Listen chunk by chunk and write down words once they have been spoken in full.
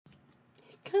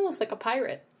Kind of looks like a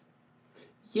pirate.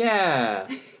 Yeah,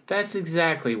 that's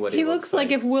exactly what he looks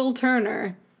like if Will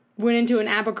Turner went into an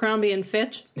Abercrombie and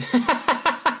Fitch.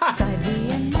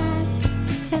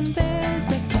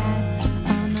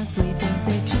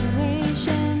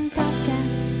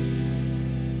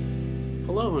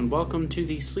 Hello and welcome to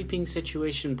the Sleeping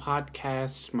Situation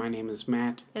Podcast. My name is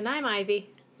Matt. And I'm Ivy.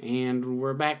 And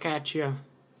we're back at you.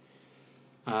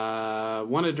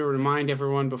 Wanted to remind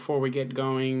everyone before we get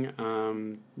going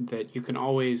that you can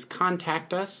always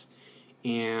contact us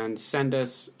and send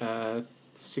us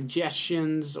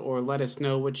suggestions or let us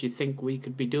know what you think we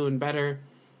could be doing better,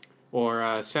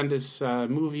 or send us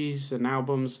movies and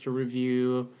albums to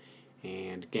review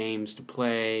and games to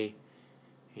play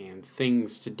and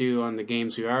things to do on the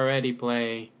games we already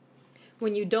play.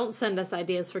 When you don't send us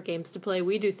ideas for games to play,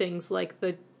 we do things like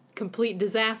the complete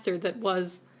disaster that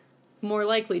was more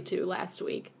likely to last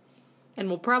week. And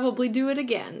we'll probably do it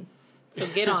again. So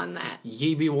get on that.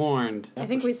 Ye be warned. I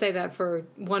think we say that for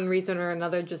one reason or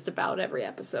another just about every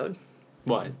episode.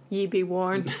 What? Ye be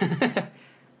warned.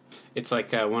 It's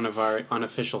like one of our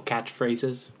unofficial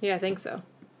catchphrases. Yeah, I think so.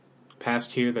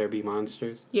 Past here, there be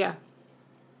monsters. Yeah.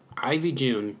 Ivy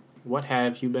June, what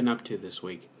have you been up to this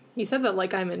week? You said that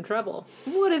like I'm in trouble.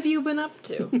 What have you been up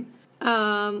to?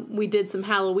 We did some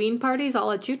Halloween parties. I'll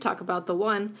let you talk about the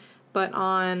one. But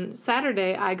on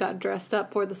Saturday, I got dressed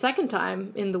up for the second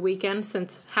time in the weekend,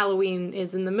 since Halloween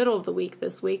is in the middle of the week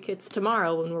this week. It's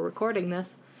tomorrow when we're recording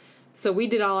this. So we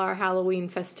did all our Halloween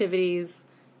festivities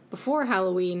before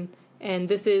Halloween, and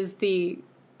this is the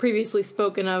previously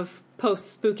spoken of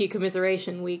post-spooky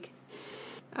commiseration week.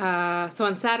 So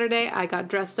on Saturday, I got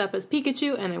dressed up as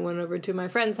Pikachu, and I went over to my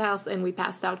friend's house, and we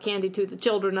passed out candy to the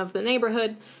children of the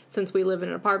neighborhood. Since we live in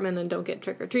an apartment and don't get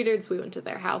trick-or-treaters, we went to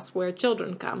their house where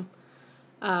children come.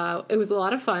 It was a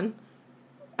lot of fun.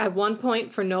 At one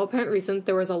point, for no apparent reason,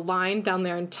 there was a line down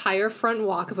their entire front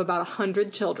walk of about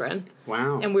 100 children.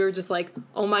 Wow. And we were just like,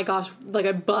 oh my gosh, like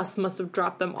a bus must have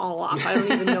dropped them all off. I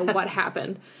don't even know what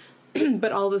happened.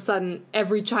 But all of a sudden,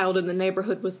 every child in the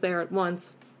neighborhood was there at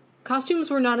once.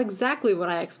 Costumes were not exactly what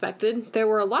I expected. There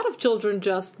were a lot of children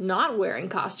just not wearing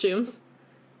costumes,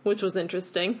 which was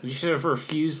interesting. You should have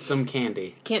refused them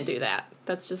candy. Can't do that.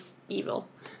 That's just evil.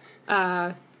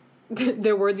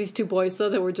 There were these two boys, though,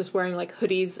 that were just wearing, like,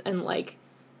 hoodies and, like,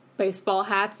 baseball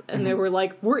hats, and they were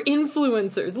like, we're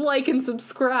influencers, like and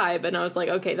subscribe. And I was like,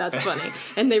 okay, that's funny.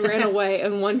 And they ran away,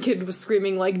 and one kid was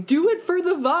screaming, like, do it for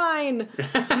the Vine!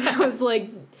 And I was like,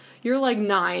 you're, like,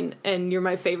 9, and you're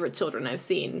my favorite children I've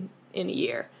seen in a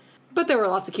year. But there were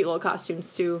lots of cute little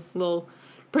costumes, too. Little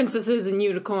princesses and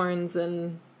unicorns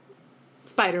and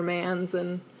Spider-Mans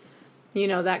and, you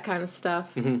know, that kind of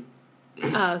stuff. Mm-hmm.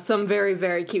 Some very,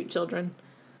 very cute children.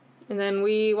 And then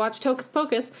we watched Hocus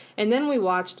Pocus, and then we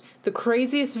watched the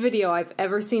craziest video I've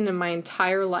ever seen in my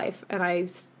entire life. And I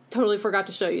totally forgot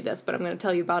to show you this, but I'm going to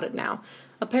tell you about it now.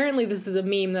 Apparently this is a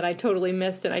meme that I totally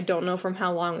missed, and I don't know from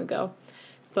how long ago.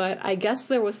 But I guess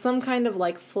there was some kind of,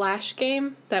 like, flash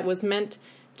game that was meant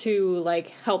to, like,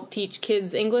 help teach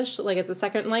kids English, like, as a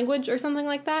second language or something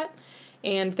like that.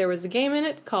 And there was a game in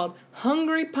it called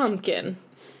Hungry Pumpkin.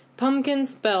 Pumpkin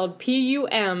spelled P-U-M-K-I-N.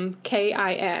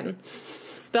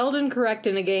 Spelled incorrect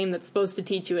in a game that's supposed to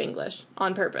teach you English.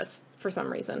 On purpose, for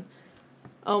some reason.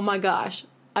 Oh my gosh.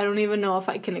 I don't even know if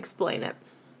I can explain it.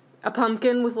 A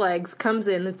pumpkin with legs comes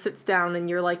in and sits down, and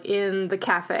you're, like, in the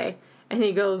cafe. And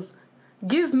he goes,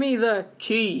 give me the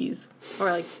cheese.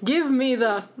 Or, like, give me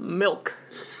the milk.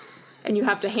 And you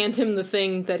have to hand him the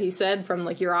thing that he said from,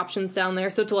 like, your options down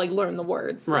there. So to, like, learn the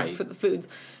words like, for the foods.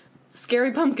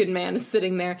 Scary Pumpkin Man is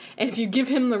sitting there, and if you give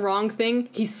him the wrong thing,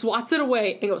 he swats it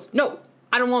away and goes, no,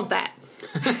 I don't want that.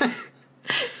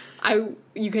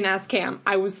 You can ask Cam.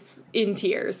 I was in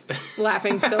tears,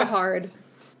 laughing so hard.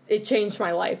 It changed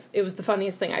my life. It was the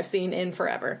funniest thing I've seen in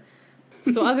forever.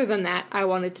 So other than that, I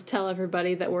wanted to tell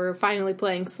everybody that we're finally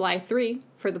playing Sly 3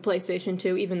 for the PlayStation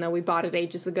 2, even though we bought it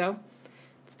ages ago.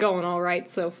 It's going all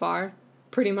right so far.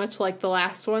 Pretty much like the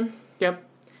last one. Yep.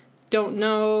 Don't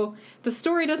know. The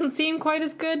story doesn't seem quite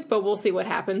as good, but we'll see what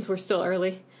happens. We're still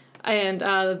early. And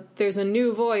there's a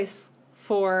new voice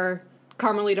for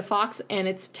Carmelita Fox, and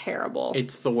it's terrible.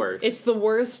 It's the worst. It's the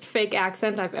worst fake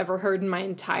accent I've ever heard in my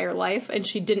entire life, and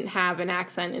she didn't have an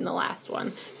accent in the last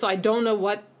one. So I don't know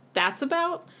what that's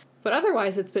about, but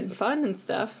otherwise it's been fun and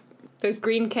stuff. There's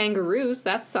green kangaroos.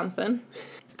 That's something.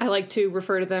 I like to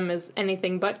refer to them as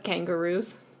anything but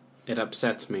kangaroos. It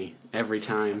upsets me every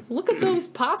time. Look at those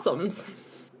possums.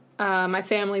 My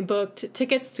family booked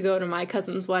tickets to go to my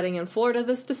cousin's wedding in Florida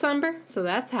this December, so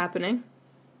that's happening.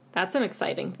 That's an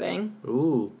exciting thing.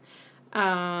 Ooh.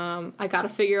 I got to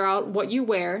figure out what you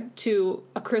wear to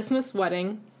a Christmas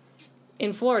wedding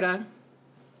in Florida.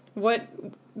 What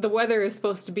the weather is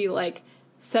supposed to be like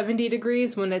 70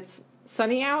 degrees when it's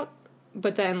sunny out,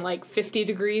 but then like 50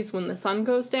 degrees when the sun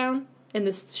goes down, and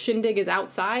this shindig is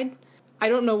outside. I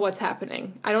don't know what's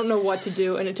happening. I don't know what to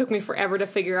do, and it took me forever to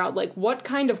figure out, like, what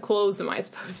kind of clothes am I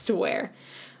supposed to wear?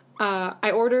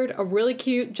 I ordered a really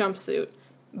cute jumpsuit,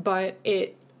 but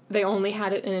they only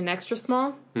had it in an extra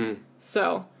small,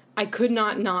 so I could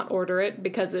not order it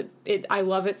because I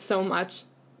love it so much,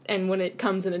 and when it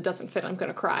comes and it doesn't fit, I'm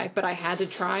gonna cry, but I had to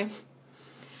try.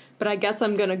 But I guess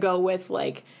I'm gonna go with,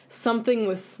 like, something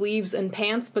with sleeves and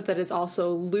pants, but that is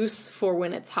also loose for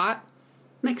when it's hot.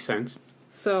 Makes sense.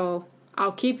 So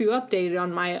I'll keep you updated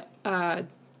on my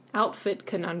outfit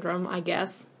conundrum, I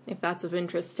guess, if that's of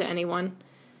interest to anyone.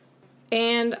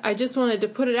 And I just wanted to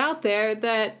put it out there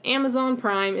that Amazon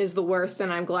Prime is the worst,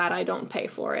 and I'm glad I don't pay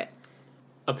for it.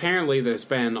 Apparently there's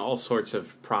been all sorts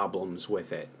of problems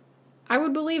with it. I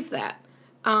would believe that.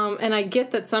 And I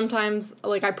get that sometimes,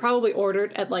 like, I probably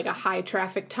ordered at, like, a high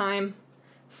traffic time,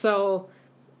 so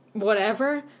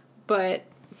whatever, but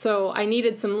so I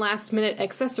needed some last-minute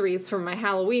accessories for my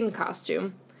Halloween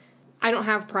costume. I don't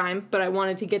have Prime, but I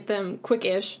wanted to get them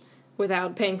quick-ish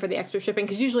without paying for the extra shipping,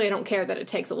 because usually I don't care that it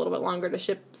takes a little bit longer to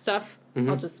ship stuff.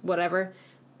 I'll just whatever.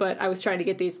 But I was trying to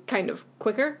get these kind of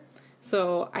quicker,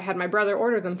 so I had my brother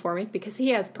order them for me, because he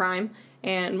has Prime,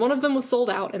 and one of them was sold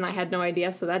out, and I had no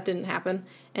idea, so that didn't happen.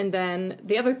 And then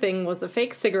the other thing was a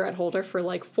fake cigarette holder for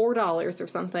like $4 or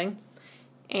something,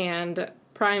 and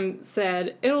Prime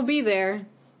said, it'll be there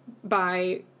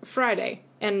by Friday,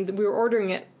 and we were ordering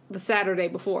it the Saturday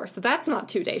before, so that's not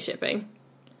 2-day shipping.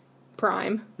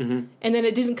 Prime. And then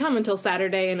it didn't come until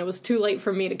Saturday, and it was too late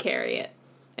for me to carry it,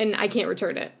 and I can't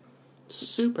return it.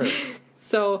 Super.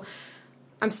 So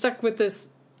I'm stuck with this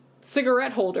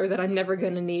cigarette holder that I'm never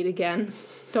going to need again.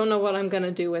 Don't know what I'm going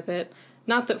to do with it.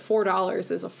 Not that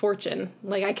 $4 is a fortune.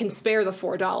 Like, I can spare the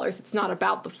 $4. It's not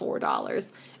about the $4.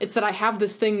 It's that I have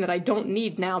this thing that I don't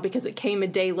need now because it came a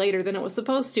day later than it was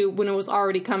supposed to, when it was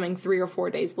already coming 3 or 4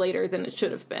 days later than it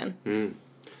should have been.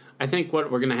 I think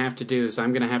what we're going to have to do is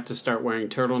I'm going to have to start wearing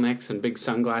turtlenecks and big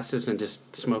sunglasses and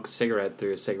just smoke a cigarette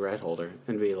through a cigarette holder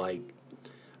and be like,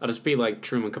 I'll just be like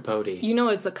Truman Capote. You know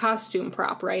it's a costume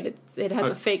prop, right? It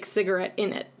has a fake cigarette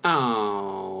in it.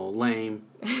 Oh, lame.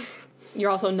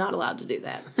 You're also not allowed to do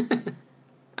that.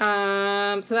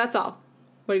 So that's all.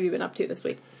 What have you been up to this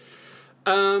week?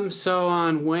 So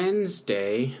on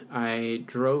Wednesday, I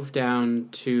drove down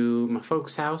to my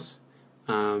folks' house.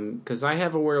 Because I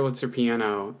have a Wurlitzer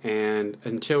piano, and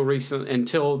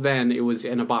until then, it was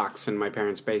in a box in my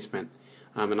parents' basement.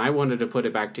 And I wanted to put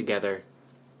it back together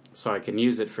so I can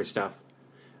use it for stuff.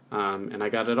 And I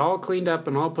got it all cleaned up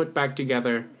and all put back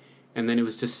together, and then it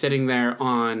was just sitting there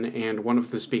on, and one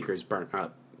of the speakers burnt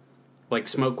up. Like,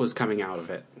 smoke was coming out of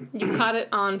it. You caught it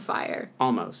on fire.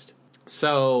 Almost.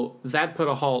 So that put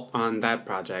a halt on that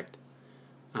project.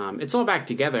 It's all back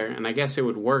together, and I guess it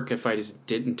would work if I just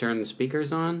didn't turn the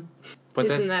speakers on. But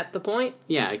Isn't that the point?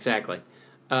 Yeah, exactly.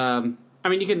 I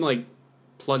mean, you can, like,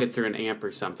 plug it through an amp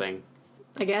or something.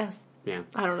 I guess. Yeah.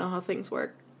 I don't know how things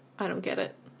work. I don't get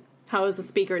it. How is a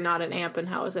speaker not an amp, and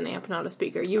how is an amp not a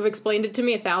speaker? You've explained it to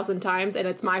me 1,000 times, and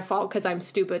it's my fault because I'm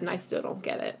stupid and I still don't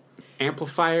get it.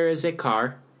 Amplifier is a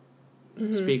car.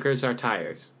 Speakers are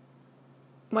tires.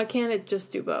 Why can't it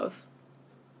just do both?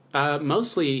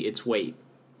 Mostly it's weight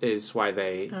is why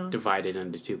they divide it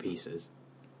into two pieces.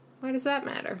 Why does that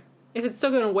matter? If it's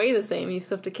still going to weigh the same, you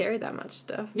still have to carry that much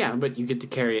stuff. Yeah, but you get to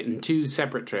carry it in 2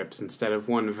 separate trips instead of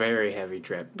one very heavy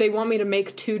trip. They want me to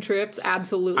make 2 trips?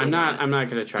 Absolutely I'm not going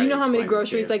to try. Do you know how many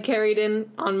groceries I carried in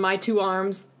on my 2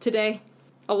 arms today?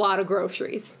 A lot of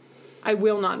groceries. I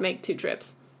will not make 2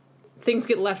 trips. Things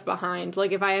get left behind.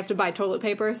 Like, if I have to buy toilet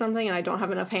paper or something and I don't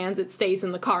have enough hands, it stays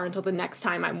in the car until the next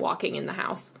time I'm walking in the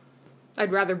house.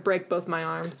 I'd rather break both my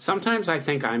arms. Sometimes I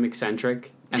think I'm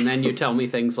eccentric, and then you tell me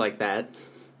things like that,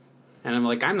 and I'm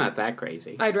like, I'm not that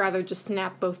crazy. I'd rather just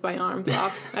snap both my arms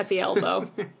off at the elbow.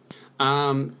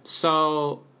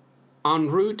 So, en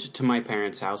route to my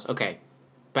parents' house, okay,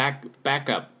 back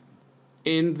up.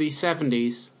 In the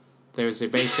 70s, there's a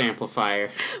bass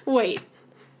amplifier. Wait.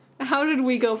 How did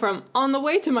we go from on the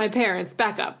way to my parents,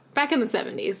 back in the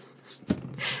 70s?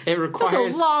 It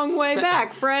requires... That's a long way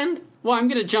back, friend. Well, I'm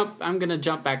gonna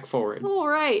jump back forward. All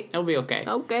right. It'll be okay.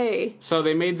 Okay. So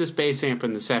they made this bass amp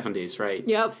in the 70s, right?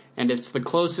 Yep. And it's the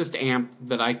closest amp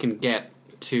that I can get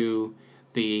to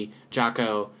the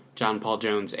Jocko John Paul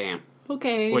Jones amp.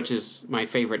 Okay. Which is my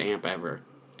favorite amp ever.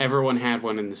 Everyone had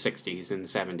one in the 60s and the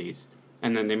 70s.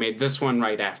 And then they made this one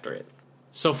right after it.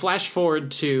 So flash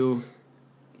forward to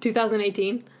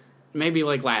 2018? maybe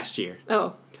like last year.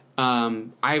 Oh.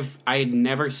 I'd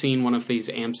never seen one of these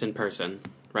amps in person,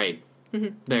 right?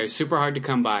 Mm-hmm. They're super hard to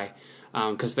come by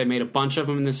because they made a bunch of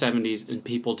them in the 70s and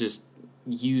people just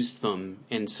used them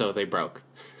and so they broke.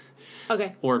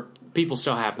 Okay. Or people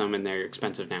still have them and they're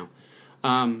expensive now.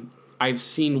 I've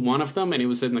seen one of them and it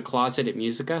was in the closet at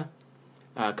Musica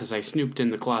because I snooped in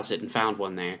the closet and found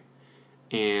one there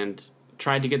and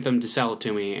tried to get them to sell it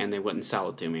to me and they wouldn't sell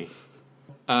it to me.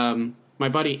 My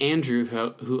buddy Andrew,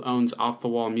 who owns Off the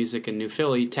Wall Music in New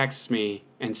Philly, texts me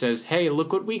and says, "Hey,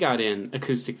 look what we got in,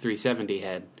 acoustic 370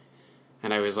 head."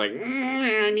 And I was like,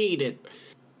 I need it.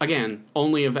 Again,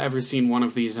 only have ever seen one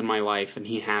of these in my life, and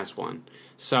he has one.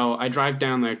 So I drive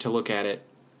down there to look at it,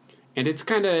 and it's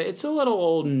a little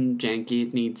old and janky.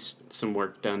 It needs some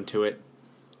work done to it.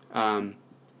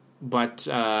 But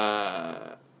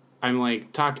I'm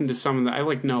like talking to some of the, I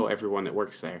like know everyone that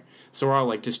works there. So we're all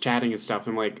like just chatting and stuff.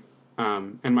 I'm like,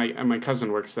 and my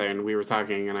cousin works there, and we were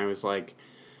talking, and I was like,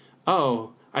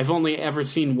 "Oh, I've only ever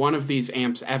seen one of these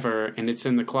amps ever, and it's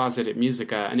in the closet at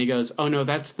Musica." And he goes, "Oh no,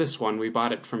 that's this one. We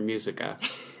bought it from Musica."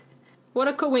 What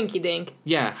a coinky-dink.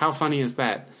 Yeah, how funny is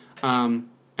that? And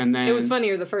then It was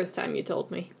funnier the first time you told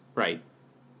me. right.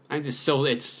 It's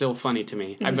still funny to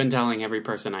me. Mm-hmm. I've been telling every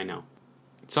person I know.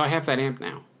 So I have that amp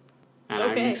now, and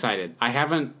okay. I'm excited. I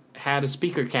haven't had a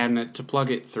speaker cabinet to plug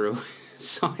it through.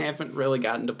 So I haven't really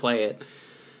gotten to play it.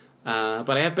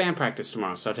 But I have band practice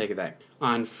tomorrow, so I'll take it back.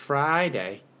 On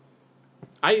Friday,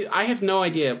 I have no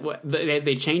idea.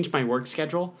 They changed my work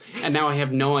schedule, and now I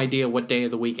have no idea what day of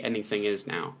the week anything is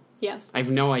now. Yes. I have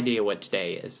no idea what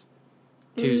today is.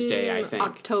 Tuesday, I think.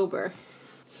 October.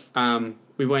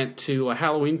 We went to a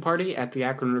Halloween party at the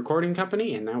Akron Recording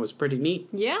Company, and that was pretty neat.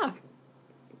 Yeah.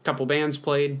 A couple bands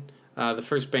played. The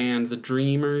first band, the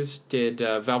Dreamers, did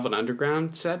Velvet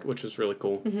Underground set, which was really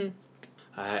cool. Mm-hmm.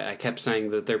 I kept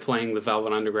saying that they're playing the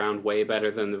Velvet Underground way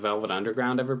better than the Velvet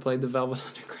Underground ever played the Velvet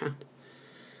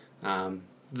Underground.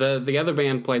 The other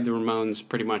band played the Ramones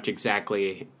pretty much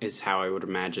exactly as how I would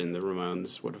imagine the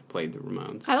Ramones would have played the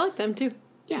Ramones. I like them, too.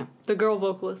 Yeah. The girl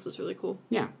vocalist was really cool.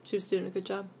 Yeah. She was doing a good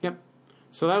job. Yep.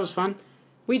 So that was fun.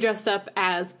 We dressed up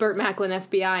as Burt Macklin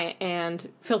FBI and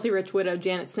Filthy Rich Widow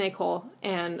Janet Snakehole,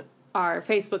 and our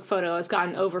Facebook photo has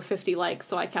gotten over 50 likes,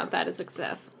 so I count that as a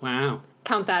success. Wow.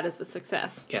 Count that as a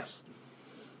success. Yes.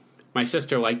 My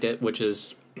sister liked it, which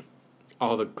is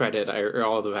all the credit or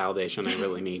all the validation I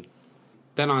really need.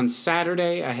 Then on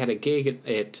Saturday, I had a gig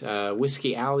at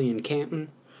Whiskey Alley in Canton.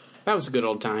 That was a good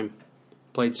old time.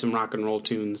 Played some rock and roll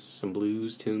tunes, some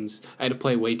blues tunes. I had to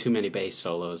play way too many bass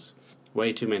solos.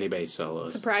 Way too many bass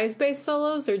solos. Surprise bass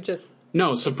solos or just...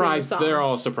 No, surprise. They're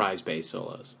all surprise bass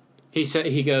solos.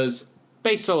 He goes,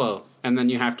 bass solo, and then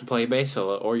you have to play a bass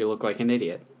solo, or you look like an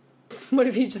idiot. What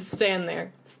if you just stand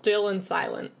there, still and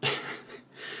silent?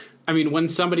 I mean, when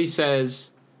somebody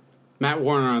says, Matt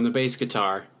Warner on the bass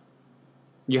guitar,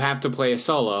 you have to play a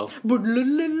solo.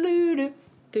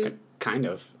 Kind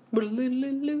of.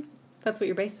 That's what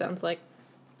your bass sounds like.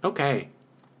 Okay.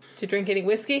 Do you drink any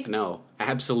whiskey? No,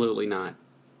 absolutely not.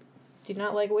 Do you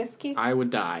not like whiskey? I would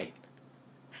die.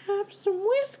 Have some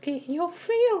whiskey, you'll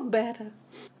feel better.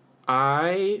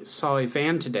 I saw a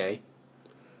van today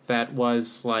that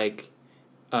was like,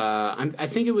 I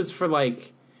think it was for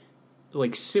like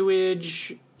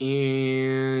sewage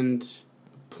and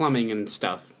plumbing and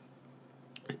stuff.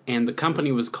 And the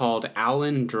company was called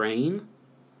Alan Drain.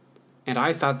 And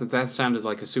I thought that sounded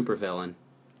like a supervillain.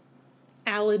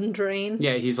 Alan Drain?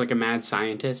 Yeah, he's like a mad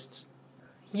scientist.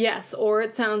 Yes, or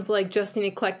it sounds like just an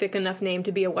eclectic enough name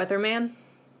to be a weatherman.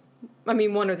 I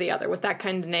mean, one or the other. With that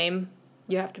kind of name,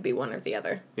 you have to be one or the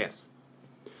other. Yes.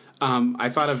 I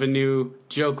thought of a new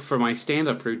joke for my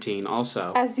stand-up routine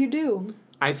also. As you do.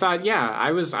 I thought, yeah,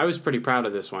 I was pretty proud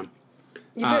of this one.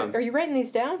 Are you writing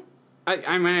these down?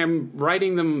 I'm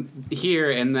writing them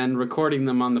here and then recording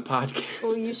them on the podcast.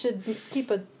 Well, you should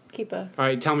keep a... All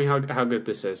right, tell me how good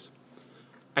this is.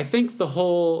 I think the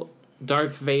whole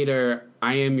Darth Vader,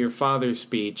 I am your father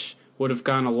speech would have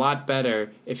gone a lot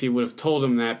better if you would have told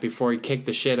him that before he kicked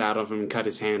the shit out of him and cut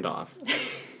his hand off.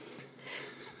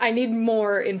 I need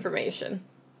more information.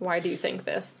 Why do you think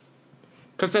this?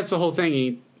 Because that's the whole thing.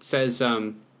 He says,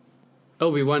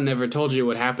 Obi-Wan never told you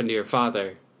what happened to your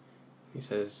father. He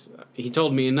says, he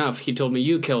told me enough. He told me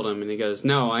you killed him. And he goes,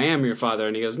 no, I am your father.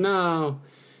 And he goes, no.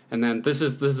 And then this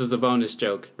is the bonus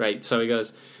joke, right? So he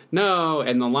goes, no.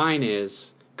 And the line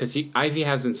is, because Ivy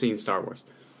hasn't seen Star Wars.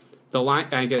 The line,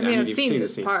 I mean, I've you've seen the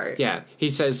this scene. part. Yeah. He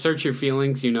says, search your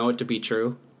feelings, you know it to be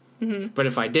true. Mm-hmm. But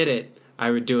if I did it,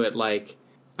 I would do it like,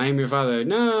 I am your father.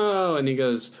 No! And he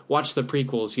goes, watch the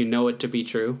prequels, you know it to be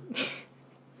true.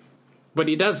 But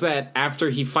he does that after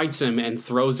he fights him and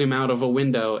throws him out of a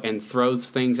window and throws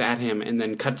things at him and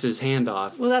then cuts his hand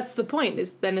off. Well, that's the point,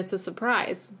 is then it's a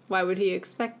surprise. Why would he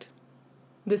expect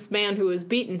this man who has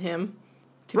beaten him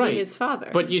to be his father?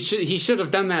 But he should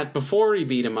have done that before he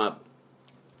beat him up.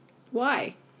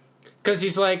 Why? Because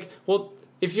he's like, well,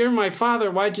 if you're my father,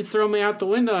 why'd you throw me out the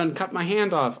window and cut my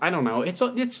hand off? I don't know.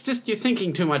 It's just you're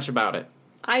thinking too much about it.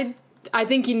 I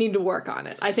think you need to work on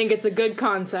it. I think it's a good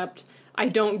concept. I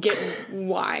don't get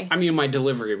why. I mean, my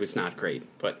delivery was not great,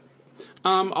 but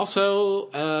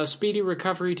also speedy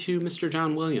recovery to Mr.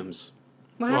 John Williams.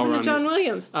 What happened to John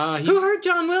Williams? Who hurt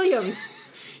John Williams?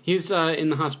 He's in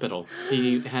the hospital.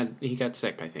 He got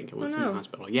sick. I think it was in the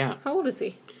hospital. Yeah. How old is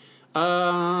he?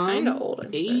 Kind of old.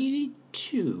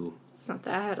 82. It's not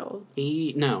that old.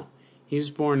 80. No, he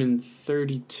was born in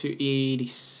 32,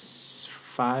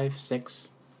 85, 6.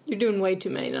 You're doing way too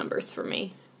many numbers for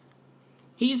me.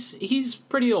 He's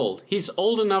pretty old. He's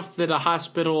old enough that a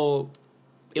hospital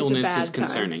illness is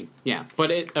concerning. Time. Yeah,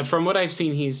 but from what I've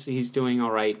seen, he's doing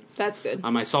all right. That's good.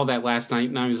 I saw that last night,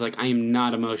 and I was like, I am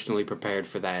not emotionally prepared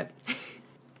for that.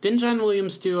 Didn't John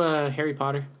Williams do Harry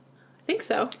Potter? I think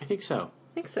so. I think so.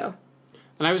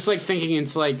 And I was like thinking,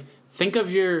 it's like, think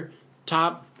of your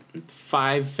top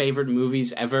 5 favorite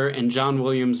movies ever, and John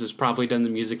Williams has probably done the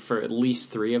music for at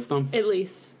least 3 of them. At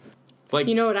least. Like,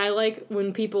 you know what I like?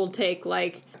 When people take,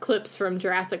 like, clips from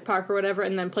Jurassic Park or whatever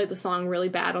and then play the song really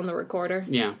bad on the recorder.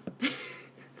 Yeah.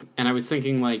 And I was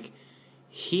thinking, like,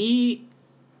 his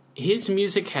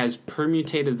music has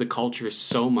permutated the culture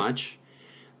so much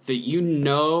that you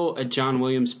know a John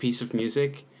Williams piece of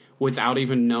music without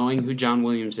even knowing who John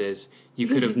Williams is. You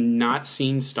could have not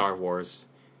seen Star Wars.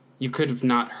 You could have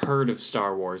not heard of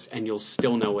Star Wars, and you'll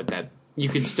still know what that... You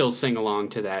could still sing along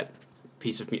to that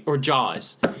piece of music. Or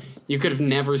Jaws. You could have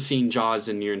never seen Jaws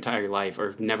in your entire life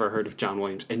or never heard of John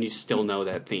Williams, and you still know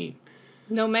that theme.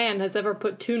 No man has ever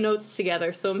put 2 notes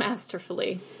together so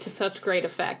masterfully to such great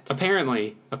effect.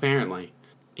 Apparently.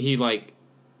 He, like,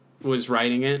 was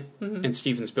writing it, and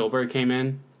Steven Spielberg came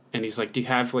in, and he's like, do you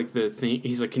have, like, the theme?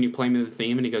 He's like, can you play me the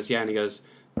theme? And he goes, yeah. And he goes,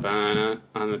 ba-na,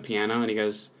 on the piano, and he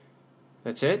goes,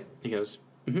 that's it? He goes,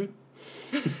 mm-hmm.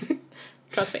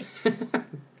 Trust me.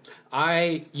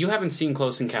 You haven't seen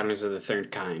Close Encounters of the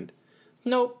Third Kind.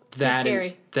 Nope. That scary.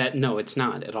 is that. No, it's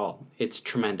not at all. It's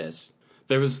tremendous.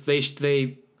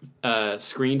 They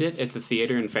screened it at the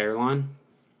theater in Fairlawn,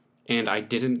 and I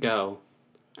didn't go,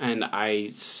 and I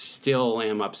still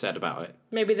am upset about it.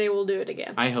 Maybe they will do it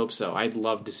again. I hope so. I'd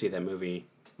love to see that movie,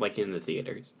 like, in the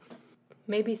theaters.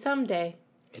 Maybe someday.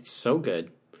 It's so good.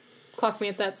 Clock me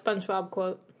at that SpongeBob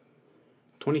quote.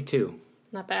 22.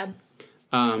 Not bad.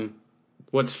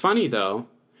 What's funny, though,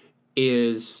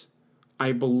 is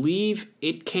I believe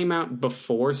it came out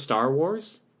before Star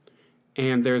Wars,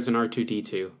 and there's an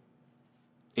R2-D2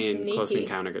 in Sneaky. Close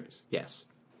Encounters. Yes.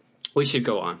 We should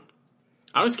go on.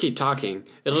 I'll just keep talking.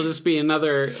 It'll just be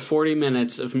another 40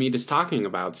 minutes of me just talking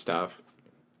about stuff.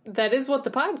 That is what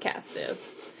the podcast is.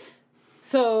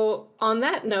 So, on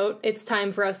that note, it's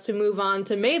time for us to move on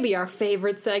to maybe our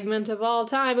favorite segment of all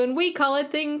time, and we call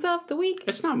it Things of the Week.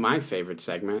 It's not my favorite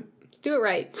segment. Let's do it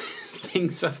right.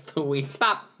 Things of the Week.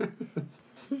 Bop.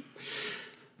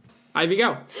 Ivy,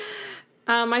 go.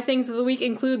 My Things of the Week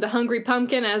include the Hungry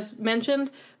Pumpkin, as mentioned.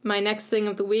 My next thing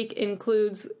of the week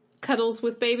includes cuddles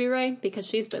with Baby Ray, because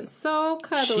she's been so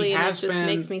cuddly, and it just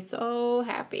makes me so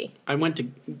happy. I went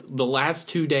to the last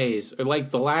 2 days, or like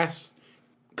the last...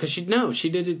 Because she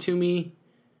did it to me,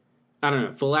 I don't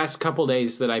know, the last couple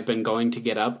days that I've been going to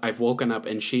get up, I've woken up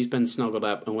and she's been snuggled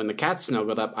up, and when the cat's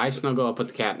snuggled up, I snuggle up with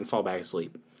the cat and fall back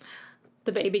asleep.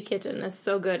 The baby kitten is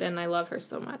so good, and I love her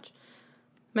so much.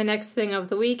 My next thing of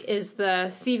the week is the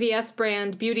CVS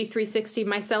brand Beauty 360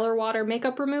 Micellar Water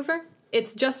Makeup Remover.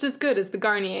 It's just as good as the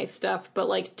Garnier stuff, but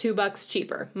like $2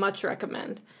 cheaper. Much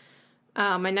recommend.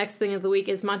 My next thing of the week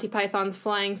is Monty Python's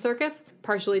Flying Circus,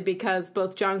 partially because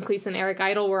both John Cleese and Eric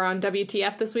Idle were on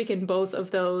WTF this week, and both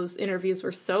of those interviews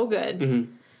were so good.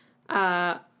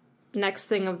 Mm-hmm. Next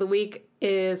thing of the week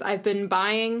is I've been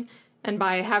buying, and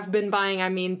by have been buying I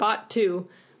mean bought 2,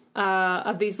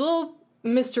 of these little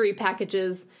mystery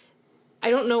packages. I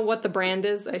don't know what the brand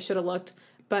is, I should have looked,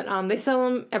 but they sell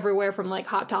them everywhere from like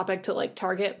Hot Topic to like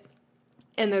Target.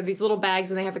 And they're these little bags,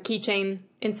 and they have a keychain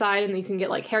inside, and you can get,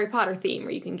 like, Harry Potter theme,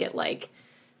 or you can get, like,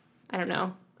 I don't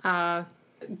know,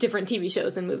 different TV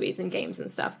shows and movies and games and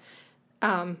stuff.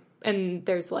 And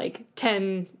there's, like,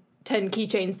 10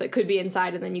 keychains that could be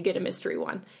inside, and then you get a mystery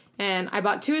one. And I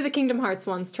bought 2 of the Kingdom Hearts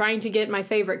ones, trying to get my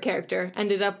favorite character.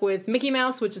 Ended up with Mickey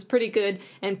Mouse, which is pretty good,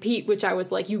 and Pete, which I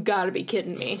was like, you gotta be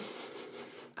kidding me.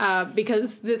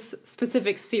 Because this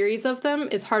specific series of them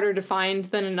is harder to find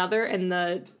than another, and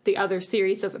the other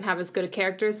series doesn't have as good of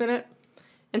characters in it.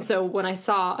 And so when I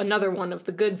saw another one of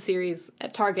the good series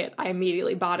at Target, I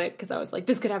immediately bought it, because I was like,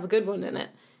 this could have a good one in it.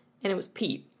 And it was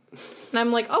Pete. And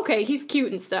I'm like, okay, he's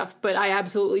cute and stuff, but I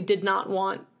absolutely did not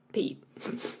want Pete.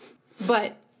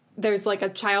 But there's like a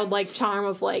childlike charm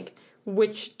of like,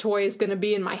 which toy is going to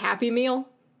be in my Happy Meal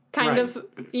kind of,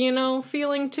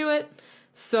 feeling to it.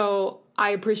 So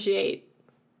I appreciate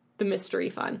the mystery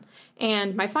fun.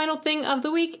 And my final thing of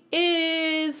the week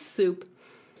is soup.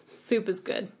 Soup is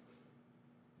good.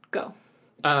 Go.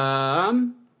 My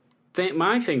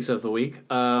things of the week.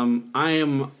 I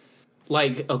am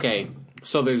like, okay,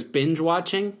 so there's binge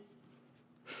watching.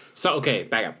 So, okay,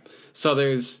 back up. So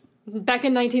there's... Back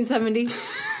in 1970.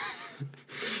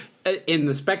 In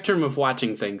the spectrum of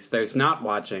watching things, there's not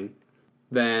watching,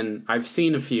 then I've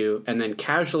seen a few, and then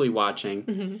casually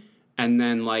watching, and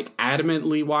then like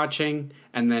adamantly watching,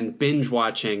 and then binge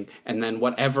watching, and then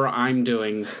whatever I'm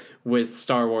doing with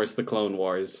Star Wars: The Clone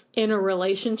Wars. In a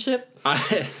relationship?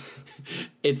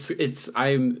 It's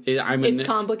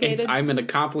complicated? I'm in a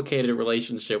complicated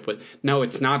relationship with... No,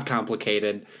 it's not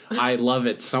complicated. I love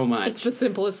it so much. It's the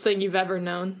simplest thing you've ever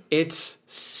known. It's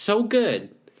so good.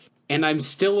 And I'm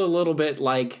still a little bit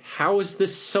like, how is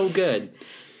this so good?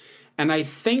 And I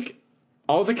think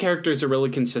all the characters are really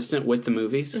consistent with the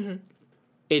movies.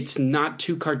 It's not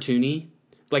too cartoony.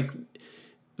 Like,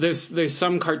 there's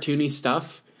some cartoony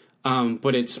stuff,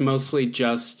 but it's mostly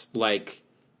just, like,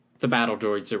 the battle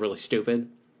droids are really stupid.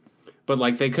 But,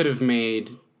 like, they could have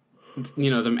made,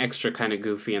 them extra kind of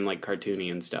goofy and, like, cartoony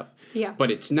and stuff. Yeah.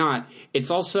 But it's not. It's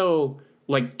also,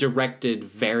 like, directed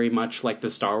very much like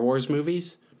the Star Wars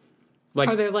movies. Like,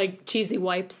 are there, like, cheesy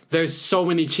wipes? There's so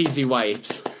many cheesy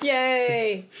wipes.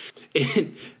 Yay!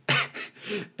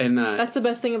 and that's the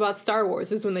best thing about Star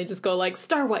Wars, is when they just go, like,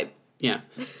 Star Wipe. Yeah.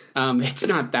 It's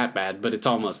not that bad, but it's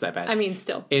almost that bad. I mean,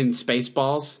 still. In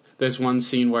Spaceballs, there's one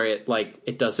scene where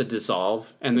it does a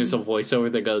dissolve, and there's a voiceover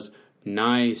that goes,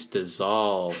 nice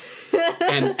dissolve.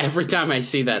 And every time I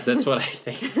see that, that's what I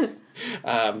think.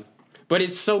 But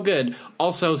it's so good.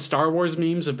 Also, Star Wars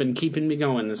memes have been keeping me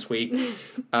going this week.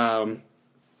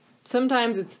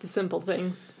 Sometimes it's the simple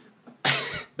things.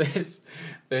 There's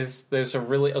a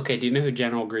really... Okay, do you know who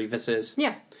General Grievous is?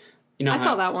 Yeah. I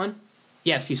saw that one.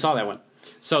 Yes, you saw that one.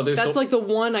 So that's like the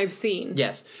one I've seen.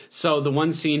 Yes. So the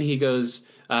one scene he goes,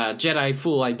 Jedi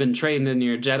fool, I've been trained in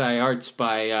your Jedi arts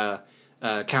by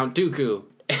Count Dooku.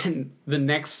 And the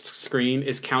next screen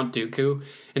is Count Dooku.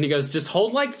 And he goes, just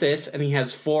hold like this. And he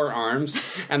has 4 arms.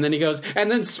 And then he goes,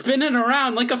 and then spin it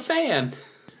around like a fan.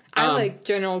 I like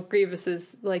General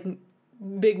Grievous's, like,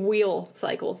 big wheel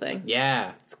cycle thing.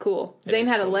 Yeah. It's cool. Zane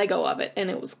had a Lego of it, and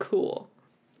it was cool.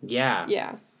 Yeah.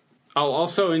 Yeah. I'll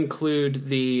also include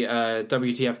the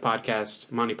WTF podcast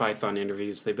Monty Python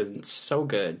interviews. They've been so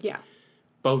good. Yeah.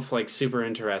 Both, like, super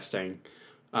interesting.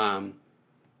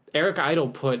 Eric Idle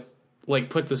put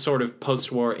the sort of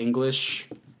post-war English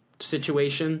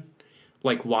situation,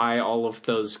 like why all of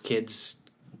those kids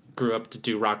grew up to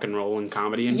do rock and roll and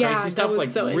comedy and crazy stuff, like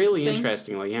so really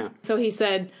interestingly, yeah. So he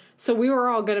said, so we were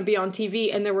all going to be on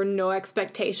TV and there were no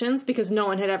expectations because no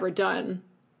one had ever done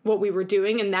what we were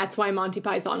doing, and that's why Monty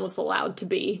Python was allowed to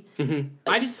be.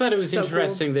 I just thought it was so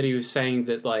interesting cool that he was saying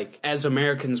that, like, as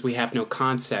Americans, we have no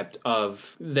concept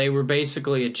of... They were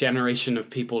basically a generation of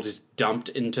people just dumped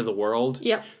into the world.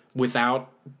 Yep.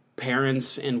 Without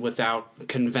parents and without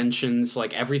conventions.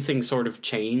 Like, everything sort of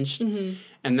changed.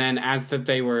 And then as that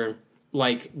they were,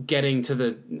 like, getting to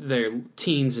their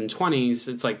teens and 20s,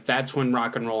 it's like, that's when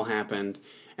rock and roll happened.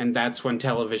 And that's when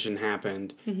television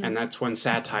happened. And that's when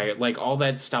satire, like, all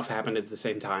that stuff happened at the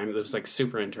same time. It was, like,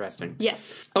 super interesting.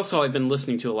 Yes. Also, I've been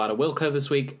listening to a lot of Wilco this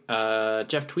week.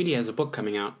 Jeff Tweedy has a book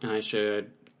coming out, and I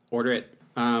should order it.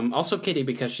 Also, Kitty,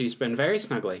 because she's been very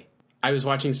snuggly. I was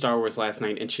watching Star Wars last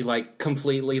night, and she, like,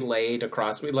 completely laid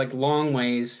across me, like, long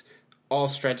ways, all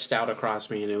stretched out across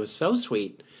me, and it was so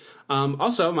sweet.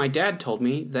 Also, my dad told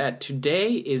me that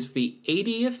today is the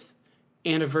 80th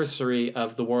anniversary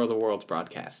of the War of the Worlds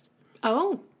broadcast.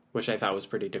 Oh. Which I thought was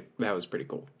pretty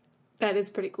cool. That is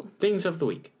pretty cool. Things of the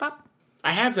week. Pop.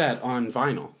 I have that on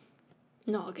vinyl.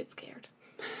 No, I'll get scared.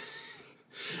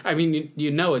 I mean,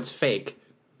 you know it's fake.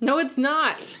 No, it's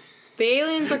not. The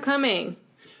aliens are coming.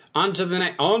 On to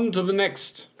the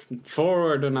next.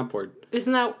 Forward and upward.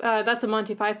 Isn't that, that's a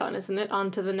Monty Python, isn't it?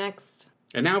 On to the next.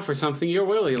 And now for something you'll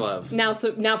really love. Now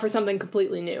for something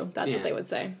completely new. That's what they would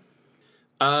say.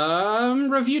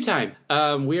 Review time.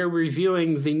 We are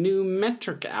reviewing the new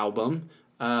Metric album,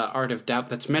 Art of Doubt.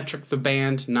 That's Metric the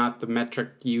band, not the metric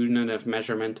unit of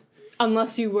measurement.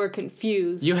 Unless you were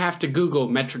confused. You have to Google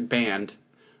Metric Band,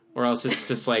 or else it's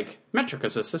just like, metric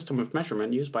is a system of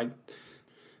measurement used by...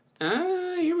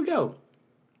 here we go.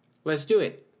 Let's do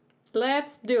it.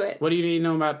 Let's do it. What do you need to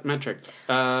know about Metric?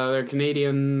 They're a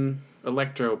Canadian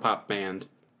electro-pop band.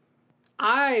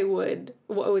 I would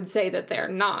say that they're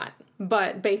not,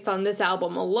 but based on this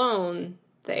album alone,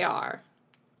 they are.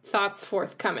 Thoughts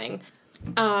forthcoming.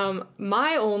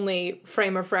 My only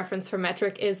frame of reference for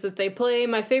Metric is that they play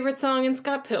my favorite song in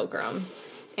Scott Pilgrim,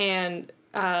 and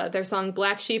their song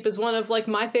Black Sheep is one of like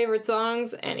my favorite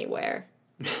songs anywhere.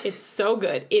 It's so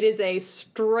good. It is a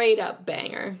straight up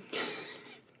banger.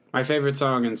 My favorite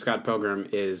song in Scott Pilgrim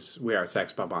is We Are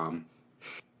Sex Bomb,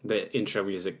 the intro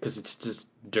music, because it's just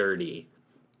dirty.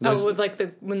 With like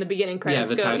when the beginning credits go.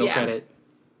 Yeah, the title credit.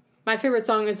 My favorite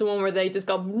song is the one where they just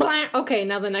go, blah. Okay,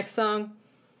 now the next song.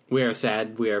 We are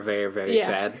sad. We are very, very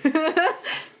sad.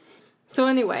 So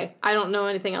anyway, I don't know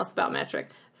anything else about Metric.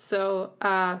 So,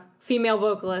 female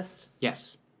vocalist.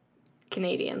 Yes.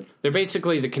 Canadians. They're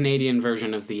basically the Canadian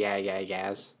version of the Yeah Yeah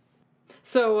Yeahs.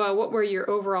 So, what were your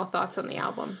overall thoughts on the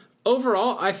album?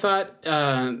 Overall, I thought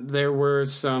there were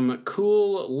some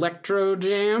cool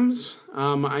Lectro-Jamz.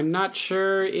 I'm not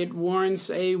sure it warrants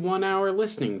a 1-hour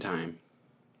listening time.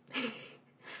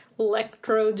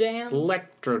 Lectro-Jamz?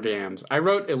 Lectro-Jamz. I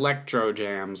wrote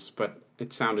Electro-Jamz, but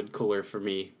it sounded cooler for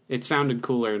me. It sounded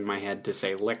cooler in my head to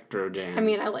say Lectro-Jamz. I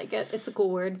mean, I like it. It's a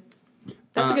cool word.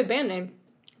 That's a good band name.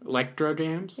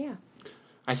 Lectro-Jamz? Yeah.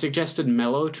 I suggested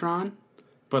Mellotron,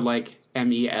 but like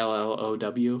Mellow.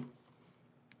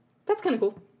 That's kind of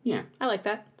cool. Yeah. I like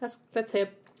that. That's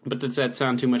hip. But does that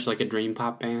sound too much like a dream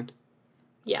pop band?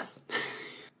 Yes.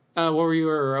 What were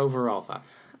your overall thoughts?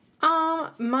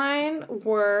 Mine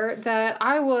were that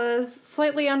I was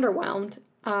slightly underwhelmed.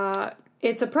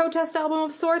 It's a protest album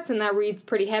of sorts, and that reads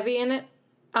pretty heavy in it.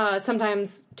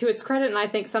 Sometimes to its credit, and I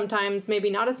think sometimes maybe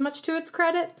not as much to its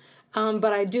credit.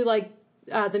 But I do like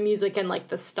the music and like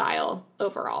the style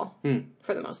overall,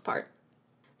 for the most part.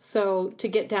 So to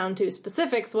get down to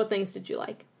specifics, what things did you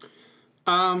like?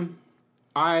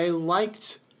 I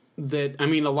liked that. I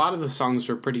mean, a lot of the songs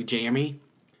were pretty jammy.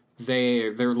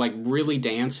 They're like really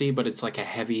dancey, but it's like a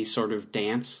heavy sort of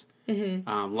dance.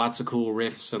 Mm-hmm. Lots of cool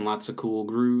riffs and lots of cool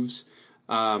grooves.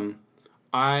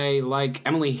 I like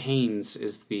Emily Haines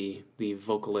is the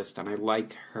vocalist, and I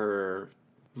like her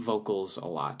vocals a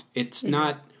lot. It's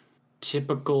not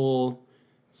typical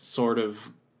sort of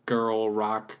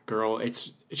rock girl.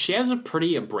 She has a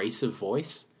pretty abrasive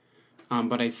voice,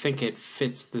 but I think it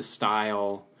fits the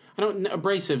style.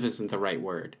 Abrasive isn't the right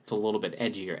word. It's a little bit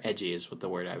edgy, or edgy is what the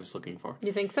word I was looking for.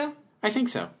 You think so? I think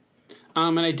so.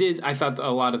 And I thought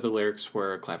a lot of the lyrics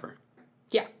were clever.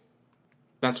 Yeah.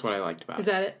 That's what I liked about it. Is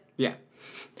that it? Yeah.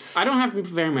 I don't have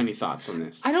very many thoughts on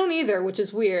this. I don't either, which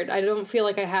is weird. I don't feel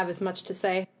like I have as much to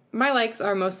say. My likes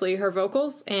are mostly her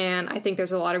vocals, and I think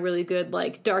there's a lot of really good,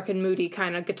 like, dark and moody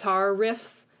kind of guitar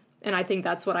riffs, and I think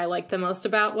that's what I like the most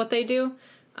about what they do.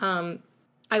 I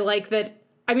like that,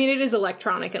 I mean, it is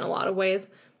electronic in a lot of ways.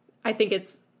 I think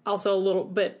it's also a little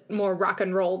bit more rock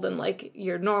and roll than, like,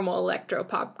 your normal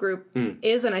electro-pop group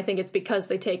is, and I think it's because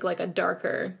they take, like, a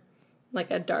darker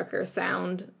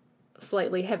sound,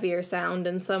 slightly heavier sound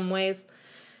in some ways.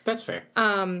 That's fair.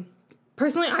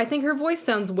 Personally, I think her voice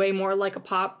sounds way more like a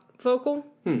pop vocal,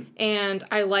 and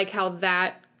I like how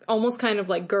that almost kind of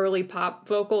like girly pop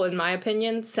vocal, in my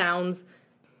opinion, sounds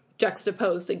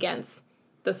juxtaposed against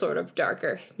the sort of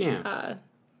darker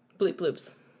bleep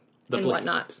bloops and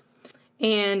whatnot.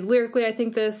 And lyrically, I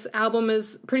think this album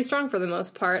is pretty strong for the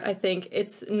most part. I think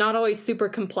it's not always super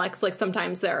complex. Like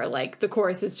sometimes there are like the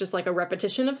chorus is just like a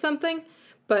repetition of something.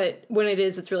 But when it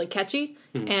is, it's really catchy.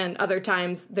 And other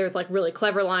times there's like really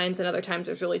clever lines, and other times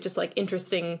there's really just like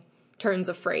interesting turns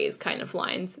of phrase kind of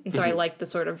lines. And so I like the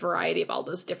sort of variety of all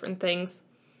those different things.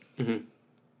 And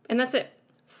that's it.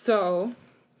 So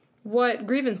what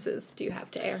grievances do you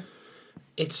have to air?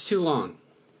 It's too long.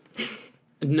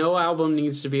 No album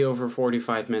needs to be over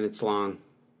 45 minutes long.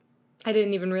 I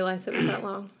didn't even realize it was that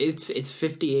long. It's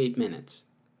 58 minutes.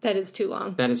 That is too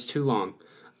long. That is too long.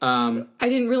 I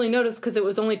didn't really notice because it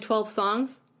was only 12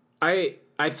 songs. I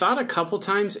thought a couple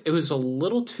times it was a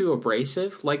little too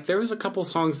abrasive. Like, there was a couple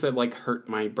songs that, like, hurt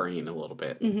my brain a little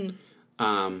bit.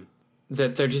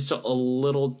 That they're just a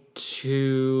little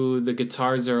too... The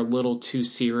guitars are a little too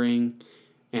searing,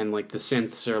 and, like, the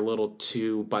synths are a little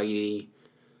too bitey.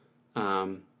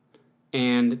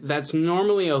 And that's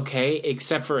normally okay,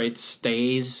 except for it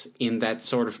stays in that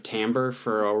sort of timbre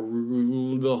for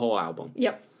the whole album.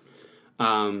 Yep.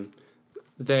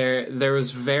 There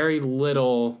was very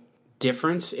little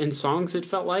difference in songs, it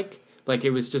felt like. Like,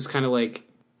 it was just kind of like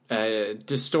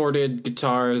distorted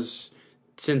guitars,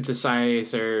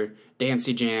 synthesizer,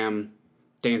 dancey jam,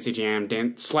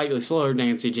 slightly slower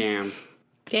dancey jam.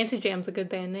 Dancey Jam's a good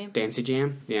band name. Dancey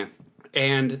Jam, yeah.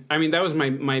 And, I mean, that was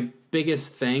my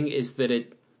biggest thing, is that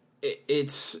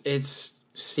it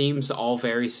seems all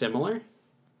very similar.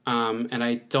 And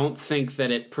I don't think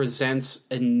that it presents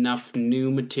enough new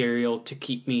material to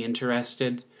keep me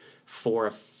interested for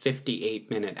a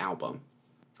 58-minute album.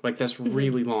 Like, that's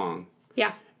really long.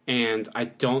 Yeah. And I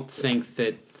don't think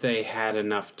that they had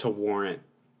enough to warrant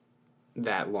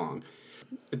that long.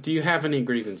 Do you have any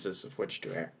grievances of which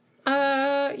to air?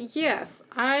 Yes.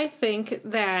 I think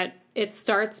that it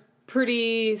starts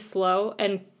pretty slow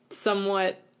and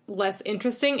somewhat less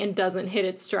interesting and doesn't hit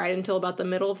its stride until about the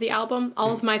middle of the album.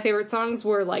 All of my favorite songs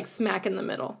were like smack in the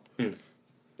middle.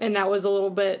 And that was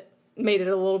made it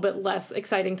a little bit less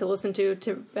exciting to listen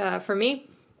to for me.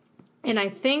 And I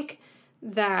think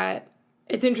that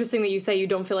it's interesting that you say you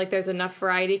don't feel like there's enough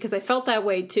variety, because I felt that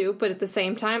way too, but at the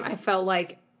same time I felt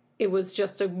like it was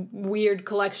just a weird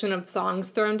collection of songs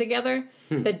thrown together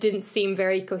that didn't seem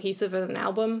very cohesive as an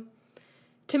album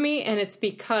to me. And it's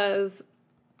because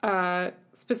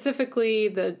specifically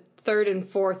the third and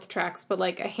fourth tracks, but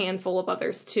like a handful of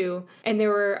others too. And there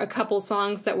were a couple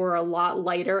songs that were a lot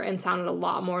lighter and sounded a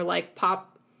lot more like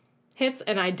pop hits,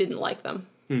 and I didn't like them,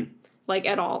 like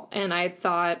at all. And I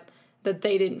thought that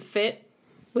they didn't fit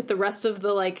with the rest of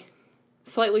the like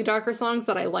slightly darker songs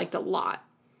that I liked a lot.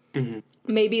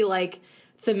 Maybe like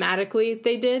thematically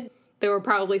they did. There were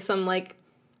probably some like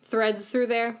threads through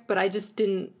there, but I just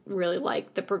didn't really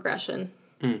like the progression.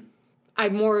 I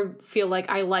more feel like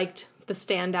I liked the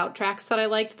standout tracks that I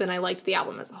liked than I liked the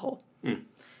album as a whole.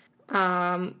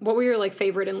 What were your like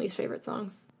favorite and least favorite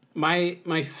songs?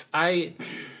 I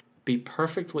be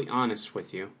perfectly honest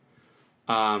with you.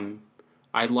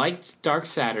 I liked Dark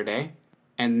Saturday,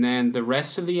 and then the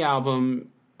rest of the album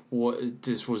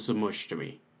was a mush to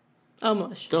me. A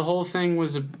mush. The whole thing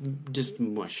was just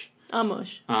mush. A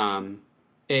mush. We're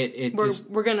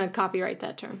gonna copyright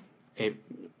that term.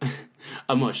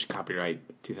 A mush, copyright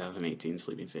 2018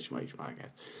 Sleeping Station podcast.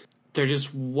 There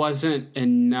just wasn't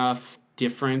enough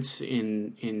difference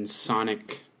in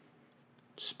sonic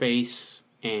space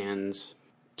and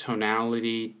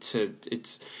tonality to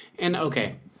it's. And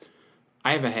okay,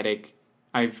 I have a headache.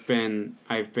 I've been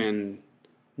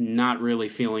not really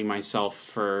feeling myself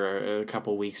for a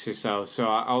couple weeks or so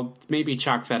I'll maybe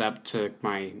chalk that up to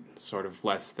my sort of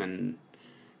less than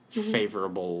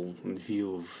favorable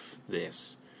view of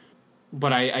this.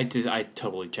 But I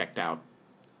totally checked out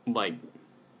like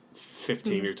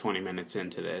 15 or 20 minutes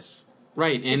into this.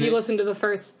 Right. And if you listen to the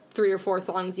first 3 or 4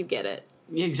 songs, you get it.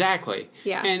 Exactly.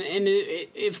 Yeah. And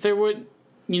if there would,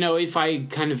 if I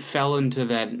kind of fell into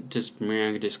that just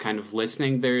kind of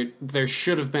listening, there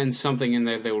should have been something in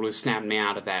there that would have snapped me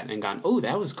out of that and gone, oh,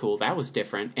 that was cool, that was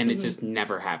different, and it just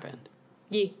never happened.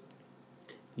 Yee.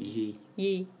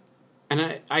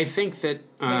 And I think that...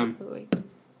 Wait.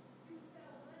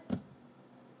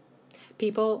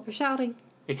 People are shouting.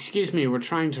 Excuse me, we're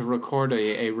trying to record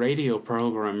a radio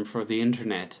program for the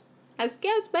internet.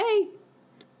 Excuse me.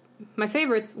 My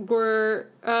favorites were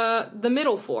the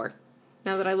middle 4.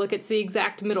 Now that I look at the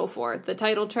exact middle 4. The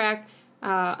title track,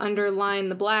 Underline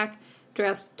the Black,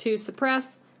 Dressed to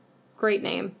Suppress, great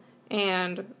name,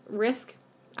 and Risk.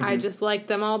 I just liked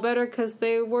them all better because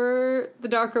they were the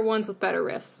darker ones with better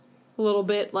riffs. A little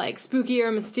bit like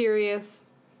spookier, mysterious.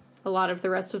 A lot of the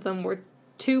rest of them were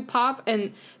too pop,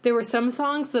 and there were some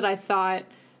songs that I thought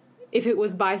if it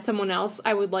was by someone else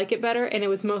I would like it better, and it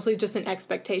was mostly just an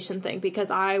expectation thing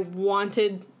because I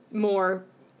wanted more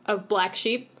of Black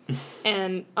Sheep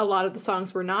and a lot of the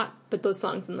songs were not, but those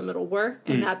songs in the middle were,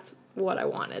 and that's what I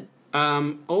wanted.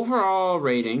 Overall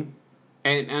rating,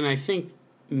 and I think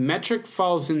Metric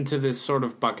falls into this sort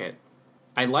of bucket.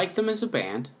 I like them as a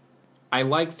band. I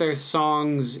like their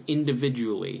songs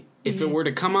individually. If it were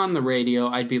to come on the radio,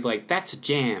 I'd be like, that's a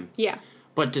jam. Yeah.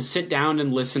 But to sit down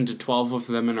and listen to 12 of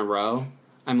them in a row,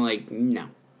 I'm like, no.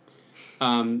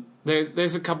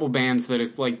 There's a couple bands that are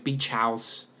like Beach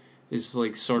House is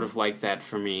like sort of like that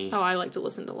for me. Oh, I like to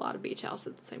listen to a lot of Beach House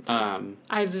at the same time.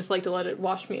 I just like to let it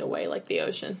wash me away like the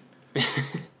ocean.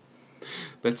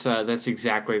 That's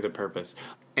exactly the purpose.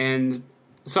 And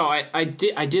so I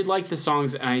did like the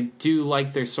songs, and I do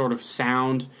like their sort of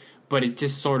sound, but it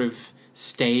just sort of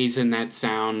stays in that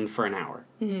sound for an hour.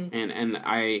 And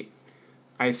I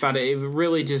I thought it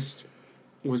really just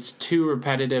was too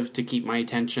repetitive to keep my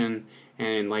attention.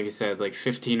 And like I said, like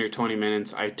 15 or 20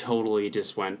 minutes, I totally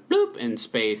just went bloop and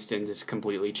spaced and just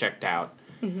completely checked out.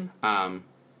 Mm-hmm.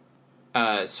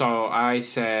 So I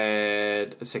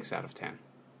said a 6 out of 10.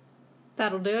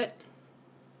 That'll do it.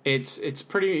 It's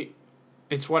pretty.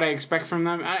 It's what I expect from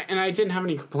them, and I didn't have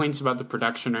any complaints about the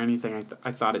production or anything.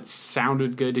 I thought it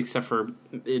sounded good, except for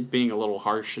it being a little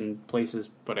harsh in places.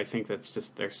 But I think that's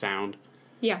just their sound.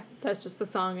 Yeah, that's just the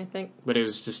song, I think. But it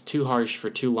was just too harsh for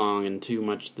too long and too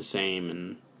much the same.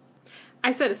 And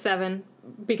I said a 7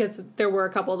 because there were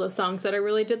a couple of those songs that I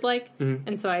really did like,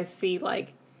 and so I see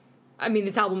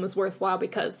this album was worthwhile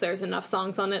because there's enough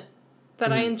songs on it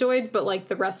that I enjoyed, but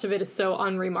the rest of it is so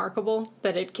unremarkable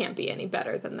that it can't be any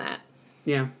better than that.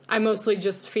 Yeah. I mostly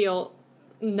just feel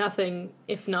nothing,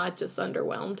 if not just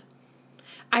underwhelmed.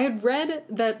 I had read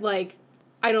that,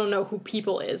 I don't know who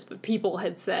People is, but People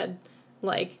had said,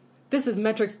 this is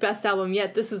Metric's best album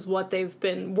yet. This is what they've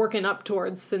been working up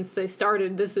towards since they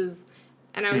started.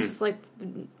 And I was just like,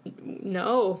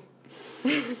 no.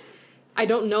 I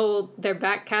don't know their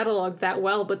back catalog that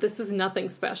well, but this is nothing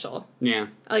special. Yeah.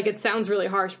 It sounds really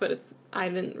harsh, but I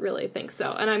didn't really think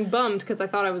so. And I'm bummed because I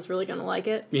thought I was really going to like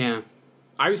it. Yeah.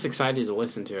 I was excited to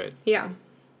listen to it. Yeah.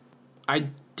 I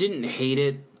didn't hate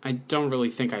it. I don't really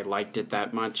think I liked it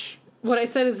that much. What I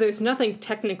said is there's nothing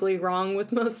technically wrong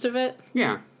with most of it.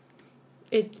 Yeah.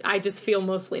 I just feel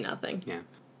mostly nothing. Yeah.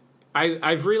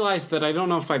 I've realized that I don't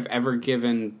know if I've ever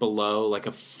given below,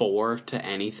 a 4 to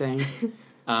anything.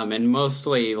 And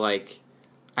mostly,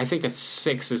 I think a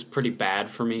 6 is pretty bad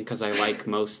for me because I like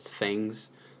most things.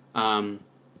 My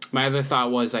other thought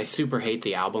was I super hate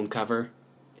the album cover.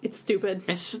 It's stupid.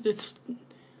 It's.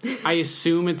 I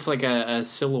assume it's a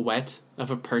silhouette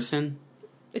of a person.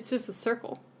 It's just a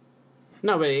circle.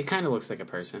 No, but it kind of looks like a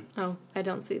person. Oh, I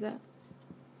don't see that.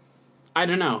 I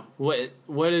don't know.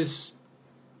 What is...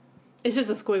 It's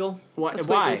just a squiggle. What? A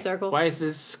Why? Circle. Why is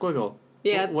this squiggle?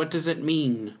 Yeah. What does it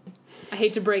mean? I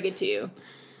hate to break it to you,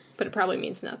 but it probably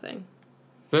means nothing.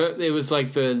 It was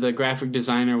the graphic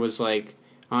designer was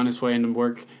on his way into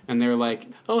work, and they were like,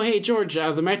 "Oh, hey, George,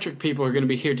 the Metric people are going to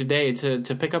be here today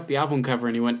to pick up the album cover."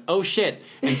 And he went, "Oh, shit,"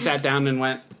 and sat down and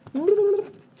went,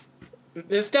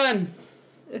 "It's done.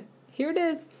 Here it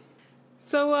is."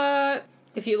 So,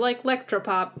 if you like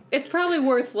Lectropop, it's probably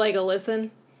worth, a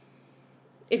listen.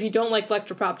 If you don't like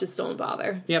Lectropop, just don't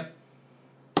bother. Yep.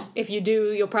 If you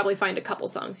do, you'll probably find a couple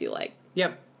songs you like.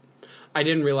 Yep. I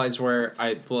didn't realize where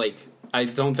I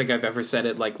don't think I've ever said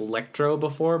it Lectro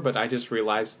before, but I just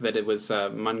realized that it was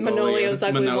Manolio's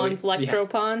Ugly One's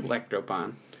Lectropon. Yeah,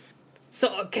 Lectropon.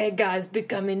 So, okay, guys, be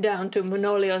coming down to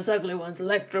Manolio's Ugly One's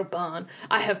Lectropon.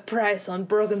 I have price on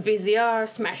broken VCR,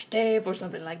 smashed tape, or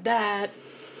something like that.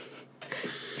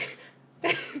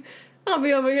 I'll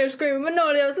be over here screaming,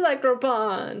 Manolio's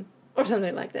Lectropon, or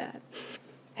something like that.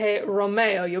 Hey,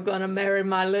 Romeo, you gonna marry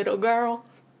my little girl?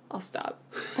 I'll stop.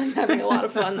 I'm having a lot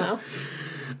of fun,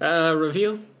 though.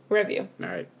 Review? Review. All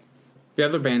right. The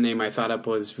other band name I thought up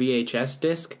was VHS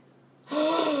Disc.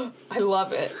 I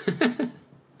love it.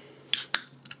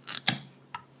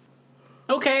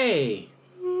 Okay.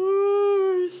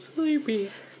 Sleepy.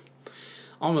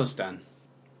 Almost done.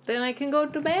 Then I can go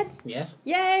to bed? Yes.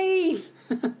 Yay!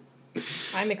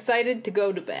 I'm excited to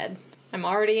go to bed. I'm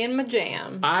already in my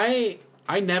jams. I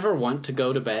never want to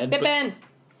go to bed. Ben!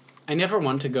 I never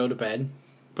want to go to bed,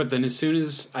 but then as soon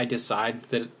as I decide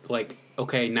that,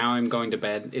 okay, now I'm going to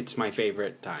bed, it's my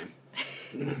favorite time.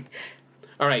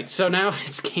 All right, so now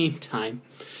it's game time,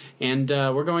 and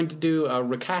we're going to do a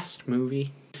recast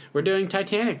movie. We're doing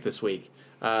Titanic this week.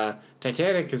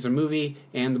 Titanic is a movie,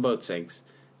 and the boat sinks.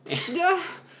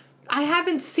 I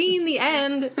haven't seen the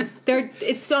end.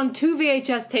 It's on 2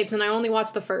 VHS tapes, and I only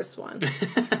watched the first one.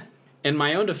 In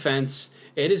my own defense,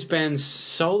 it has been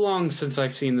so long since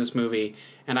I've seen this movie,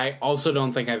 and I also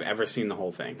don't think I've ever seen the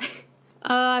whole thing.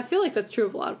 I feel like that's true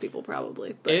of a lot of people,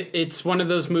 probably. But it's one of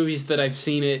those movies that I've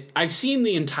seen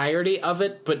the entirety of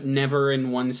it, but never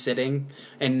in one sitting,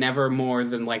 and never more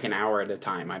than an hour at a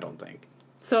time, I don't think.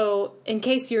 So, in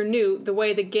case you're new, the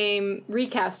way the game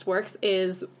recast works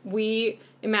is we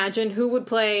imagine who would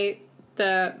play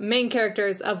the main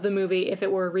characters of the movie if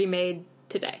it were remade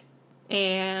today.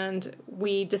 And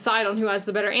we decide on who has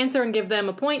the better answer and give them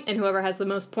a point, and whoever has the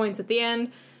most points at the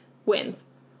end wins.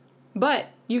 But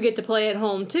you get to play at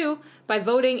home, too, by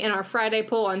voting in our Friday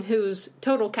poll on whose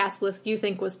total cast list you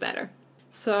think was better.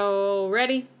 So,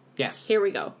 ready? Yes. Here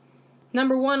we go.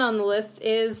 Number 1 on the list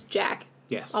is Jack.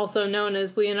 Yes. Also known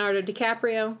as Leonardo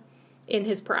DiCaprio in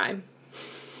his prime.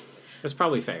 That's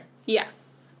probably fair. Yeah.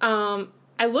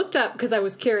 I looked up, because I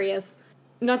was curious,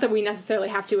 not that we necessarily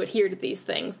have to adhere to these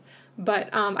things, but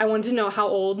I wanted to know how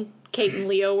old Kate and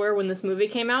Leo were when this movie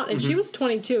came out, and she was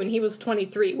 22 and he was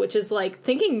 23, which is, like,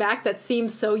 thinking back, that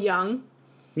seems so young.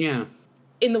 Yeah.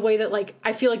 In the way that, like,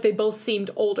 I feel like they both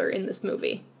seemed older in this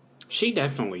movie. She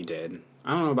definitely did.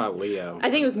 I don't know about Leo.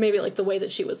 I think it was maybe, like, the way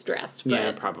that she was dressed. But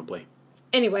yeah, probably.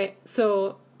 Anyway,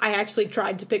 so I actually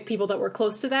tried to pick people that were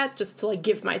close to that, just to, like,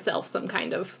 give myself some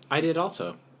kind of... I did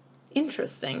also.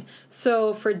 Interesting.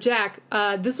 So for Jack,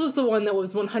 this was the one that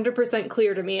was 100%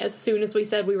 clear to me as soon as we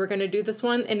said we were going to do this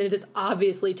one, and it is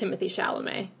obviously Timothée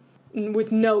Chalamet.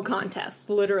 With no contest,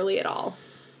 literally at all.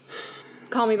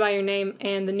 Call Me By Your Name,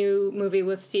 and the new movie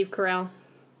with Steve Carell,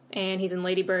 and he's in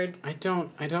Lady Bird. I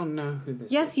don't know who this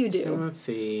is. Yes, you do.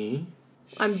 Timothy.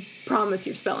 I promise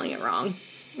you're spelling it wrong.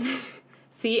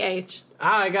 C-H.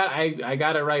 I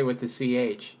got it right with the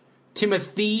CH.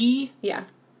 Timothy? Yeah.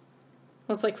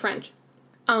 Well, it's like French.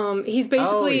 He's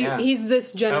basically, he's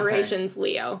this generation's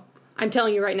Leo. I'm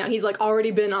telling you right now, he's, like,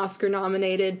 already been Oscar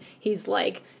nominated. He's,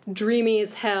 like, dreamy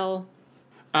as hell.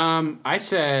 I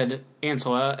said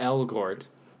Ansel Elgort,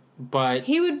 but...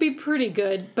 He would be pretty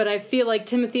good, but I feel like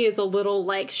Timothy is a little,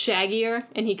 like, shaggier,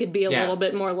 and he could be a little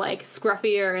bit more, like,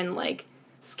 scruffier and, like,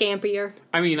 scampier.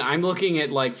 I mean, I'm looking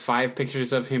at, like, 5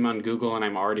 pictures of him on Google, and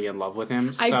I'm already in love with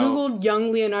him, so... I googled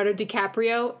young Leonardo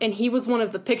DiCaprio, and he was one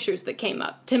of the pictures that came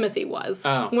up. Timothy was.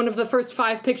 Oh. One of the first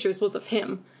 5 pictures was of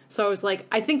him. So I was like,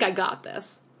 I think I got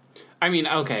this. I mean,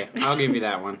 okay, I'll give you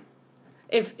that one.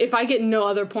 If I get no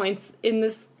other points in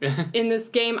this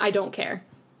game, I don't care,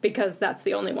 because that's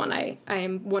the only one I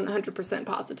am 100%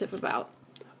 positive about.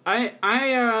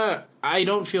 I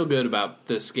don't feel good about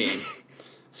this game.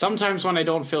 Sometimes when I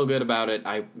don't feel good about it,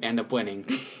 I end up winning.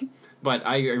 But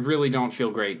I really don't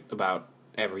feel great about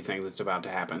everything that's about to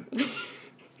happen.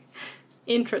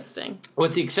 Interesting.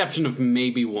 With the exception of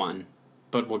maybe one,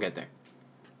 but we'll get there.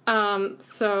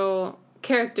 So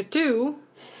character 2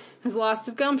 has lost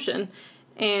his gumption.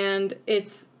 And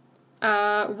it's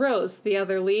Rose, the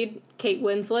other lead, Kate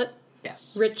Winslet.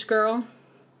 Yes. Rich girl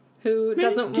who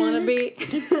doesn't want to be.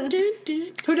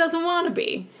 Who doesn't want to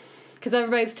be. Because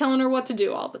everybody's telling her what to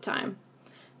do all the time.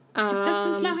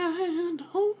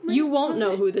 You won't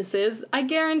know who this is. I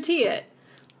guarantee it.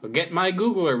 Well, get my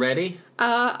Googler ready.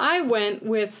 I went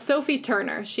with Sophie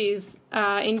Turner. She's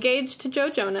engaged to Joe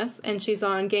Jonas, and she's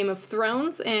on Game of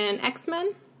Thrones and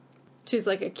X-Men. She's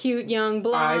like a cute young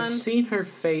blonde. I've seen her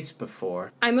face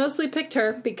before. I mostly picked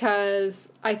her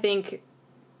because I think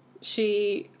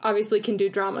she obviously can do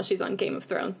drama. She's on Game of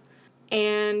Thrones.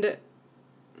 And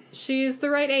she's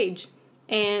the right age.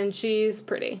 And she's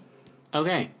pretty.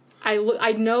 Okay.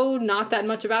 I know not that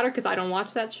much about her because I don't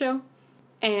watch that show.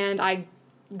 And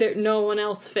no one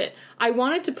else fit. I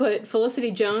wanted to put Felicity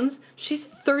Jones. She's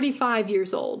 35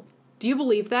 years old. Do you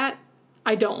believe that?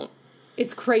 I don't.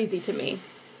 It's crazy to me.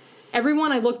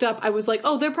 Everyone I looked up, I was like,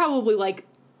 oh, they're probably like,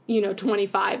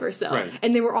 25 or so. Right.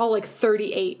 And they were all like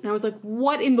 38. And I was like,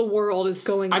 what in the world is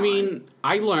going on? I mean,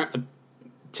 I learned...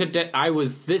 I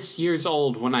was this years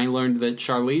old when I learned that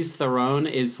Charlize Theron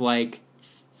is like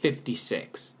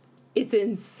 56. It's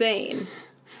insane.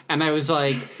 And I was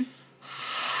like,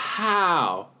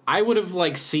 how? I would have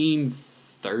like seen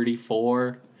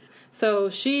 34. So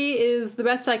she is the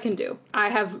best I can do. I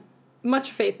have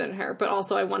much faith in her, but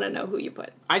also I want to know who you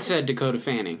put. I said Dakota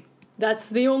Fanning. That's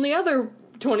the only other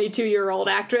 22-year-old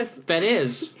actress. That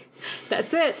is.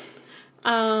 That's it.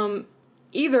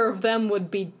 Either of them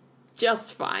would be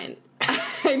just fine.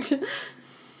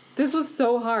 This was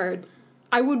so hard.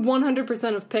 I would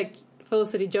 100% have picked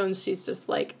Felicity Jones. She's just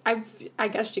like, I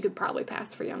guess she could probably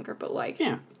pass for younger, but like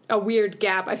a weird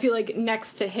gap. I feel like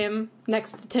next to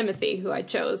Timothy, who I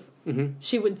chose,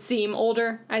 she would seem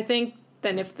older, I think,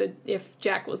 than if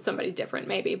Jack was somebody different,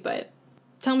 maybe. But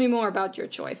tell me more about your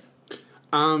choice.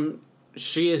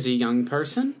 She is a young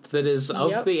person that is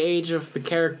of the age of the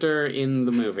character in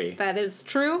the movie. That is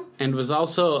true. And was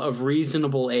also of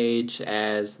reasonable age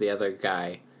as the other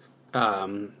guy.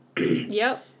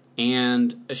 Yep.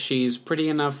 And she's pretty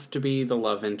enough to be the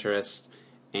love interest.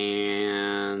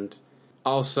 And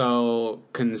also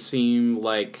can seem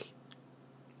like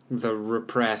the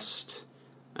repressed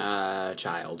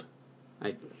child.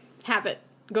 Have it.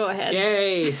 Go ahead.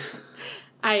 Yay!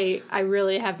 I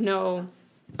really have no...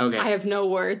 Okay. I have no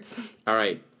words. All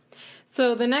right.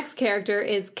 So the next character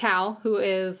is Cal, who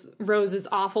is Rose's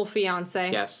awful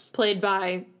fiancé. Yes. Played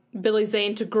by Billy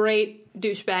Zane to great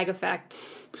douchebag effect.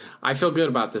 I feel good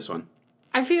about this one.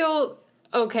 I feel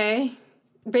okay.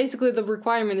 Basically, the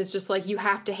requirement is just like you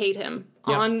have to hate him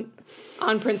on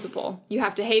principle. You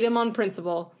have to hate him on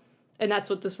principle. and that's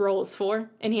what this role is for,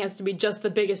 and he has to be just the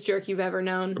biggest jerk you've ever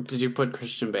known. Did you put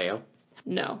Christian Bale?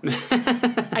 No.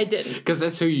 I didn't. Because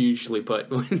that's who you usually put.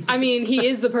 I mean, he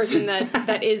is the person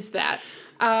that is that.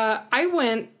 I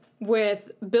went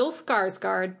with Bill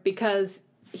Skarsgård because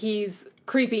he's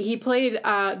creepy. He played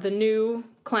the new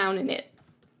clown in It.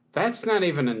 That's not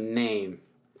even a name.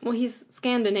 Well, he's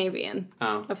Scandinavian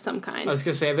of some kind. I was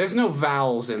going to say, there's no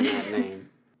vowels in that name.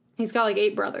 He's got like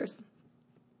 8 brothers.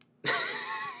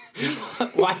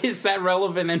 Why is that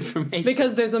relevant information?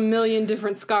 Because there's a million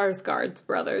different Skarsgårds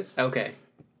brothers. Okay.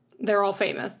 They're all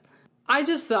famous. I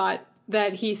just thought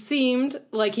that he seemed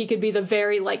like he could be the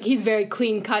very, like, he's very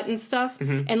clean cut and stuff.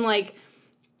 Mm-hmm. And, like,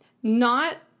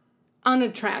 not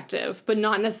unattractive, but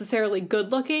not necessarily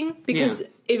good looking. Because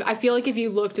I feel like if you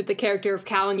looked at the character of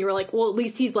Cal and you were like, well, at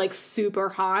least he's, like, super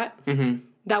hot,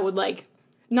 that would, like,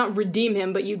 not redeem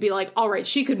him, but you'd be like, all right,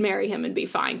 she could marry him and be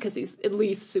fine because he's at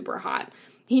least super hot.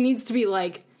 He needs to be,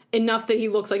 like, enough that he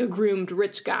looks like a groomed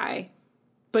rich guy,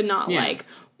 but not like,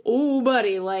 oh,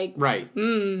 buddy, like, right.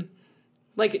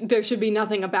 Like, there should be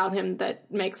nothing about him that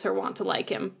makes her want to like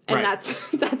him. And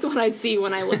that's what I see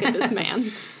when I look at this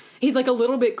man. He's, like, a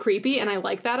little bit creepy, and I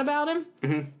like that about him.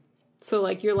 Mm-hmm. So,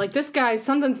 like, you're like, this guy,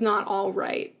 something's not all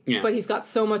right. Yeah. But he's got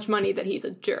so much money that he's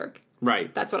a jerk.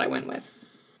 Right. That's what I went with.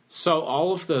 So,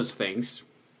 all of those things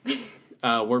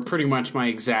were pretty much my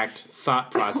exact thought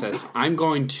process. I'm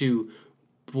going to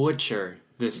butcher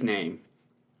this name.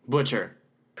 Butcher.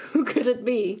 Who could it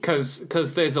be? Because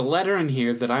there's a letter in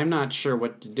here that I'm not sure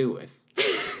what to do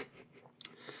with.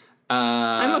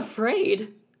 I'm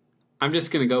afraid. I'm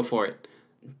just going to go for it.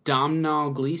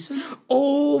 Domhnall Gleeson?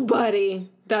 Oh, buddy.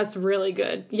 That's really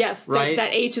good. Yes, right?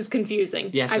 that H is confusing.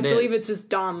 Yes, I believe it's just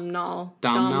Domhnall.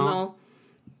 Domhnall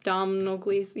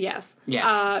Gleeson. Yes.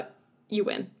 Yeah. You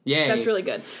win. Yay. That's really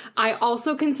good. I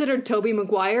also considered Tobey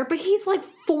Maguire, but he's like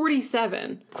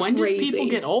 47. When did people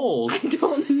get old? I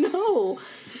don't know.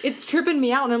 It's tripping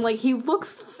me out, and I'm like, he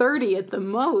looks 30 at the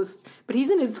most, but he's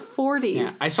in his 40s.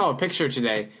 Yeah. I saw a picture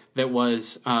today that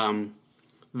was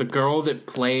the girl that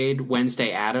played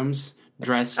Wednesday Addams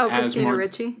dressed as Christina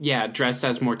Ricci? Yeah, dressed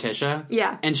as Morticia.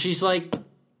 Yeah. And she's like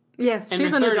she's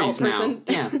in an her adult 30s person.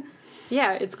 now. Yeah.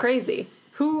 Yeah, it's crazy.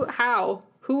 Who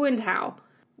and how?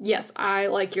 Yes, I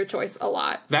like your choice a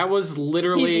lot. That was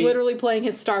literally... He's literally playing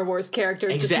his Star Wars character,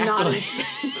 exactly. just not in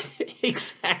space.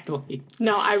 Exactly.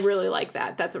 No, I really like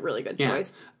that. That's a really good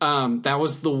choice. That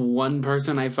was the one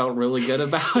person I felt really good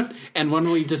about. And when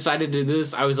we decided to do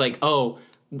this, I was like,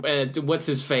 what's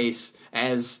his face?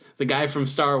 As the guy from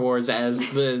Star Wars, as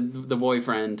the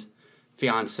boyfriend,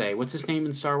 fiance. What's his name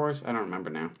in Star Wars? I don't remember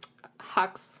now.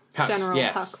 Hux. Hux, General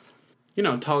yes. Hux. You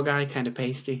know, tall guy, kind of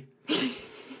pasty.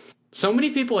 So many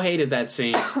people hated that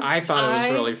scene. I thought it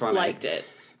was really funny. I liked it.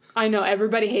 I know,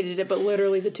 everybody hated it, but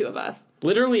literally the two of us.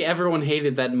 Literally everyone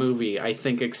hated that movie, I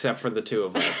think, except for the two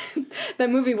of us. That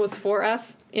movie was for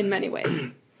us in many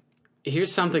ways.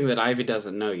 Here's something that Ivy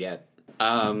doesn't know yet.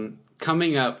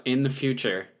 Coming up in the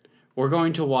future, we're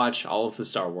going to watch all of the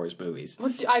Star Wars movies.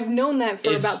 Well, I've known that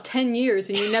for about 10 years,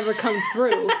 and you never come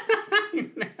through.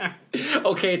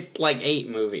 Okay, it's like 8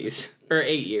 movies. Or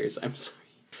 8 years, I'm sorry.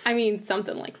 I mean,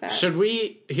 something like that. Should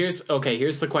we... Here's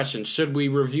the question. Should we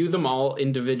review them all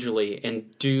individually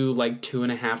and do, like,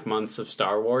 2.5 months of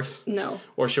Star Wars? No.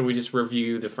 Or should we just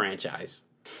review the franchise?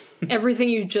 Everything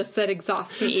you just said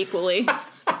exhausts me equally.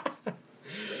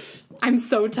 I'm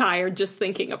so tired just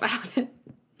thinking about it.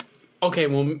 Okay,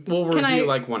 we'll review,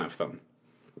 like, one of them.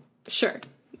 Sure.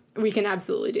 We can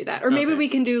absolutely do that. Or maybe we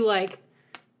can do, like,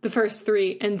 the first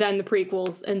 3, and then the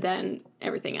prequels, and then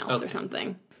everything else or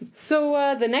something.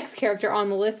 So, the next character on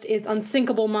the list is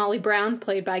Unsinkable Molly Brown,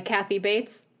 played by Kathy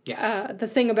Bates. Yes. The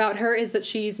thing about her is that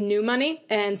she's new money,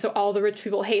 and so all the rich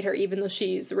people hate her, even though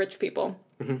she's rich people.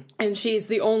 Mm-hmm. And she's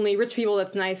the only rich people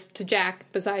that's nice to Jack,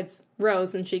 besides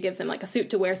Rose, and she gives him, like, a suit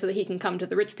to wear so that he can come to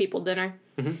the rich people dinner.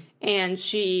 Mm-hmm. And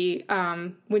she,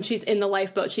 when she's in the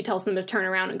lifeboat, she tells them to turn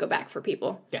around and go back for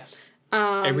people. Yes.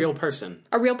 A real person.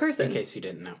 A real person. In case you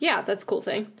didn't know. Yeah, that's a cool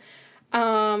thing.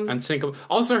 Unsinkable.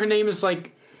 Also, her name is,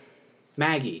 like,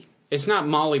 Maggie. It's not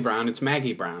Molly Brown, it's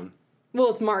Maggie Brown. Well,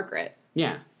 it's Margaret.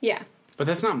 Yeah. Yeah. But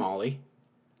that's not Molly.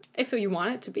 If you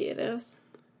want it to be, it is.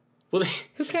 Well,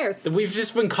 who cares? We've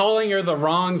just been calling her the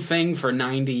wrong thing for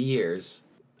 90 years.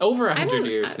 Over 100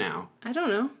 years now. I don't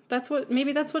know.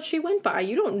 Maybe that's what she went by.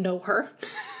 You don't know her.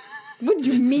 Would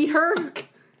you meet her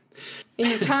in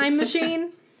your time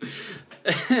machine?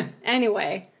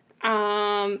 Anyway,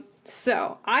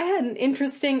 so I had an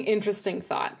interesting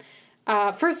thought.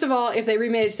 First of all, if they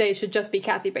remade it today, it should just be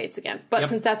Kathy Bates again. But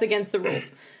since that's against the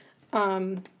rules.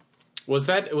 Was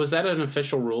that an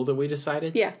official rule that we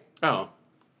decided? Yeah. Oh,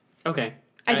 okay.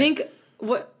 I think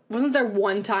wasn't there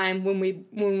one time when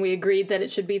we agreed that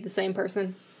it should be the same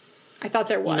person? I thought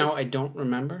there was. No, I don't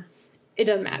remember. It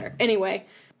doesn't matter. Anyway,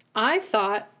 I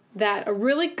thought that a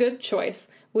really good choice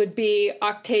would be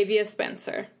Octavia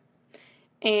Spencer.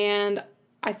 And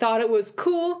I thought it was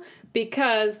cool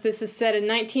because this is set in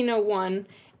 1901,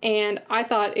 and I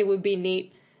thought it would be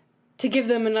neat to give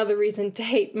them another reason to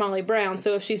hate Molly Brown.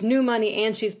 So if she's new money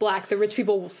and she's black, the rich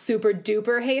people will super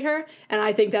duper hate her, and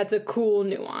I think that's a cool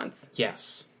nuance.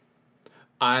 Yes.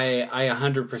 I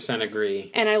 100%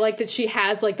 agree. And I like that she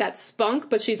has, like, that spunk,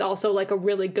 but she's also, like, a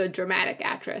really good dramatic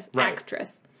actress.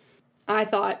 I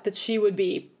thought that she would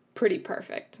be pretty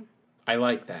perfect. I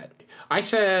like that. I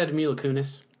said Mila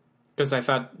Kunis because I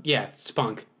thought,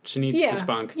 spunk. She needs the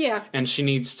spunk. Yeah. And she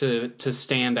needs to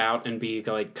stand out and be,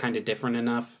 like, kind of different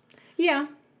enough. Yeah.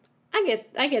 I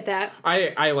get that.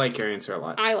 I like your answer a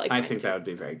lot. I think that would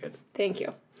be very good. Thank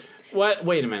you. What?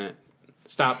 Wait a minute.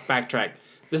 Stop. Backtrack.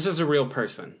 This is a real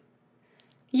person.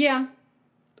 Yeah.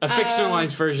 A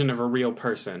fictionalized version of a real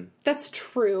person. That's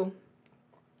true.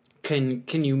 Can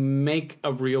you make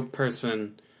a real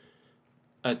person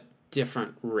a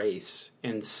different race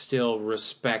and still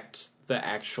respect the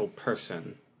actual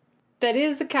person? That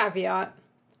is a caveat.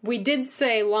 We did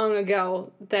say long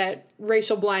ago that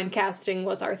racial blind casting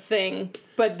was our thing,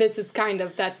 but this is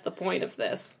that's the point of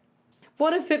this.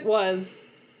 What if it was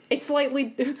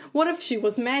what if she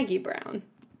was Maggie Brown?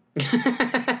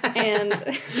 And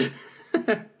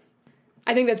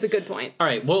I think that's a good point. All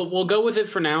right, we'll go with it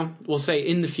for now. We'll say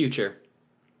in the future.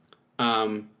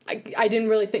 I didn't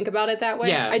really think about it that way.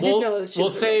 Yeah, I did know that she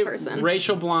was a real person. We'll say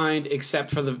racial blind, except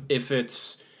for if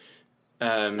it's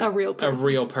a real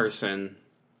person.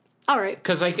 All right.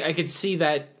 Because I could see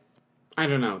that, I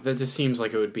don't know, that just seems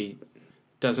like it would be,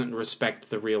 doesn't respect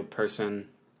the real person.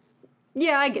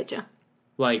 Yeah, I get you.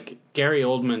 Like, Gary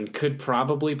Oldman could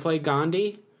probably play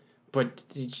Gandhi, but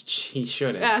he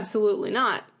shouldn't. Absolutely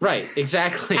not. Right,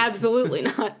 exactly. Absolutely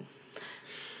not.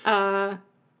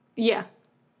 Yeah.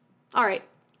 All right.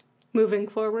 Moving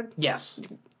forward. Yes.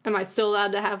 Am I still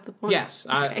allowed to have the point? Yes.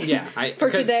 Okay. Yeah. For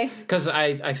today? Because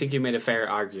I think you made a fair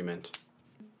argument.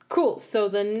 Cool. So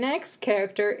the next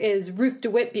character is Ruth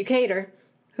DeWitt Bukater,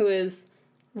 who is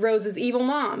Rose's evil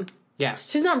mom. Yes.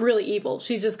 She's not really evil.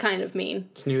 She's just kind of mean.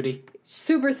 Snooty.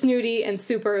 Super snooty and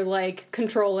super, like,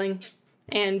 controlling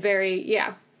and very,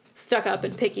 stuck up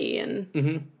and picky.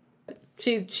 And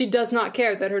she does not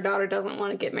care that her daughter doesn't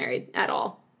want to get married at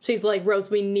all. She's like, Rose,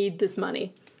 we need this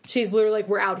money. She's literally like,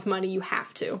 we're out of money. You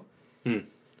have to.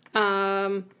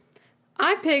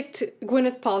 I picked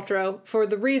Gwyneth Paltrow for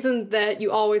the reason that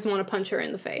you always want to punch her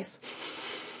in the face.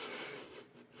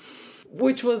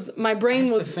 Which was, my brain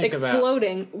was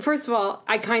exploding. First of all,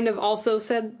 I kind of also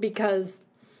said because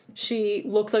she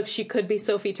looks like she could be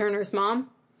Sophie Turner's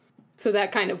mom. So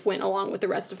that kind of went along with the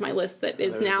rest of my list that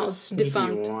is now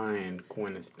defunct. Gwyneth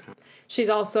Paltrow. She's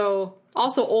also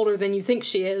older than you think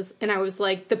she is. And I was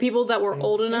like, the people that were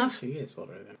old enough. She is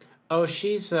older than. Oh,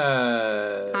 she's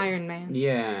Iron Man.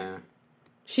 Yeah.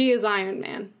 She is Iron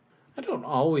Man. I don't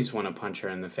always want to punch her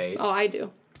in the face. Oh, I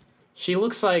do. She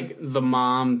looks like the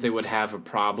mom that would have a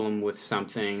problem with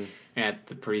something at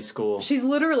the preschool. She's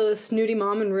literally a snooty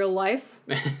mom in real life.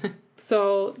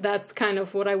 So that's kind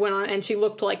of what I went on. And she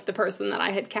looked like the person that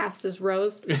I had cast as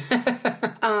Rose.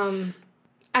 I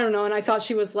don't know. And I thought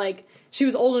she was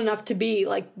old enough to be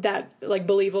like that, like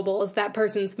believable as that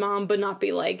person's mom, but not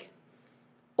be like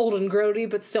old and grody,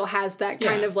 but still has that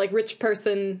kind of like rich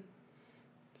person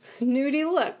snooty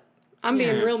look. I'm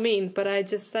being real mean, but I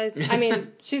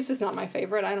mean, she's just not my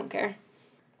favorite. I don't care.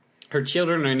 Her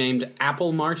children are named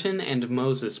Apple Martin and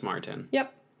Moses Martin.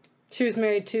 Yep. She was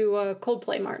married to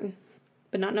Coldplay Martin,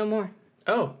 but not no more.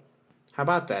 Oh, how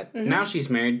about that? Mm-hmm. Now she's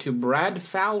married to Brad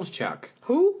Falchuk.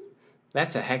 Who?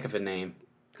 That's a heck of a name.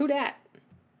 Who dat?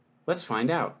 Let's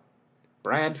find out.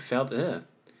 Brad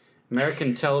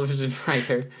American television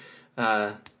writer,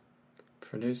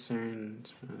 producer, and...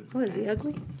 What, is he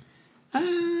ugly?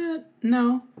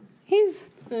 No. He's...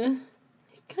 he kind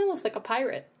of looks like a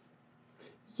pirate.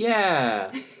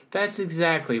 Yeah, that's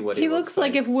exactly what he looks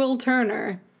like. If Will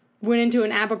Turner went into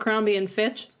an Abercrombie and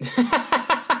Fitch.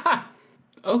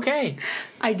 Okay.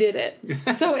 I did it.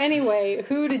 So anyway,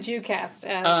 who did you cast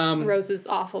as Rose's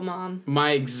awful mom?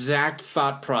 My exact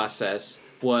thought process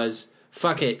was,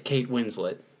 fuck it, Kate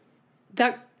Winslet.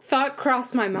 That thought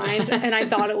crossed my mind, and I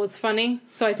thought it was funny,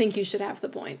 so I think you should have the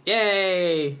point.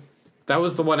 Yay! That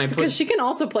was the one I put... Because she can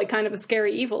also play kind of a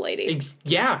scary evil lady.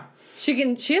 Yeah.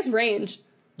 She has range.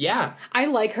 Yeah. I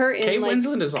like her in Kate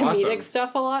Winslet is comedic awesome.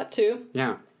 stuff a lot, too.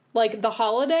 Yeah. Like, The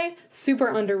Holiday, super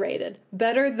underrated.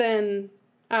 Better than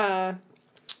I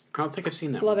don't think I've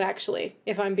seen that Love one. Actually,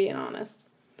 if I'm being honest.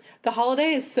 The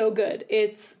Holiday is so good.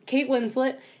 It's Kate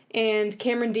Winslet and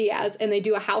Cameron Diaz, and they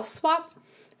do a house swap.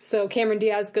 So Cameron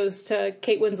Diaz goes to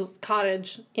Kate Winslet's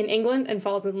cottage in England and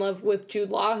falls in love with Jude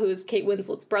Law, who is Kate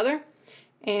Winslet's brother.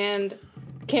 And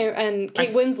Kate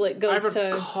Winslet goes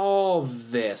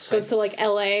to like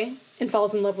LA and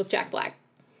falls in love with Jack Black.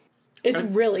 It's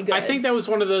really good. I think that was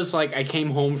one of those, like, I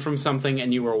came home from something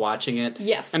and you were watching it.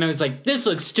 Yes. And I was like, this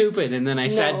looks stupid. And then I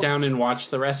sat down and watched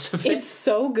the rest of it. It's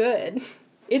so good.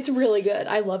 It's really good.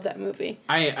 I love that movie.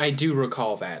 I do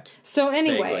recall that. So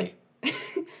anyway,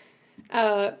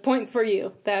 point for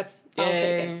you. I'll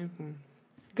take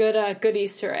it. Good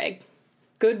Easter egg.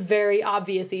 Good, very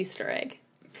obvious Easter egg.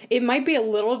 It might be a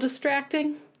little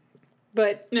distracting,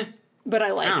 but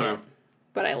I like it.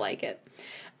 But I like it.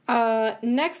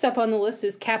 Next up on the list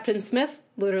is Captain Smith,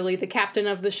 literally the captain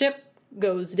of the ship,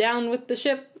 goes down with the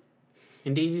ship.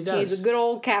 Indeed he does. He's a good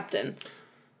old captain.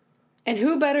 And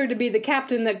who better to be the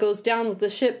captain that goes down with the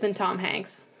ship than Tom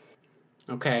Hanks?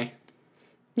 Okay.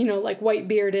 You know, like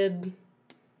white-bearded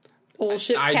old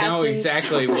ship captain. I know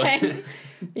exactly Tom what... Hanks.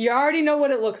 You already know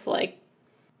what it looks like.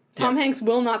 Tom Hanks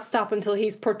will not stop until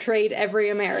he's portrayed every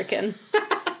American.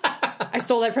 I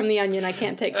stole that from The Onion. I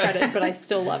can't take credit, but I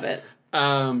still love it.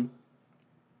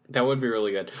 That would be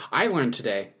really good. I learned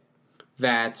today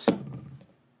that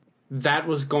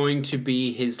was going to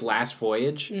be his last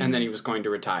voyage, and then he was going to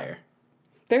retire.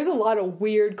 There's a lot of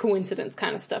weird coincidence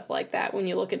kind of stuff like that when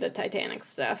you look into Titanic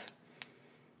stuff.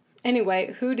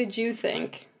 Anyway, who did you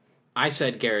think? I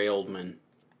said Gary Oldman.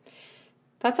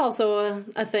 That's also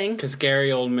a thing. Because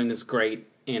Gary Oldman is great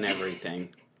in everything.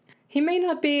 He may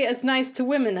not be as nice to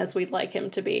women as we'd like him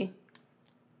to be.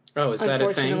 Oh, is that a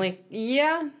thing? Unfortunately.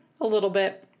 Yeah, a little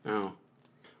bit. Oh.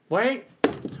 Why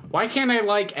can't I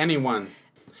like anyone?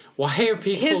 Why are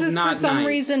people His is not for some nice?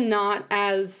 reason not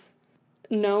as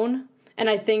known, and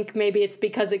I think maybe it's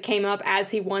because it came up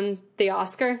as he won the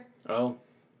Oscar. Oh.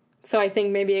 So I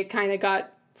think maybe it kind of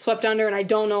got swept under, and I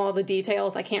don't know all the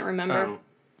details. I can't remember. Oh.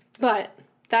 But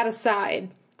that aside,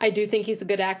 I do think he's a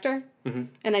good actor,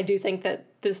 and I do think that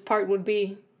this part would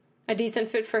be a decent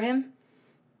fit for him.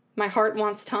 My heart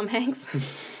wants Tom Hanks,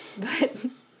 but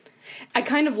I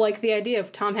kind of like the idea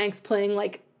of Tom Hanks playing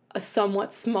like a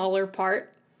somewhat smaller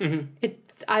part.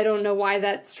 I don't know why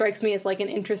that strikes me as like an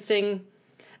interesting,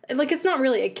 like it's not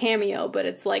really a cameo, but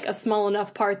it's like a small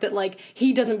enough part that like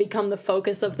he doesn't become the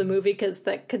focus of the movie because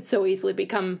that could so easily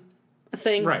become a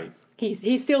thing. Right.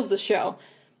 He steals the show.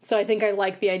 So I think I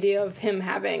like the idea of him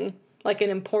having like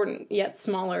an important yet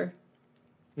smaller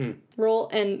role,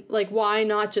 and like why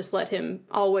not just let him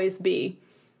always be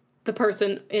the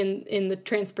person in the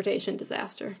transportation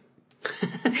disaster.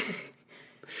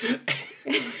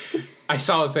 I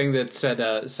saw a thing that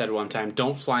said one time,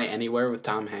 "Don't fly anywhere with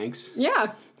Tom Hanks."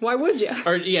 Yeah, why would you?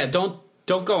 Or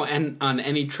don't go on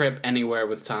any trip anywhere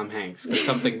with Tom Hanks, because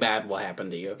something bad will happen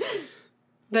to you.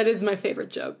 That is my favorite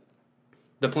joke.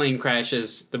 The plane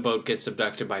crashes, the boat gets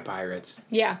abducted by pirates.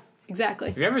 Yeah, exactly.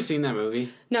 Have you ever seen that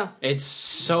movie? No. It's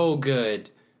so good.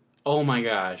 Oh my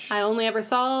gosh. I only ever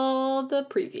saw the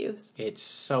previews. It's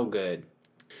so good.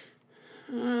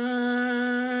 It's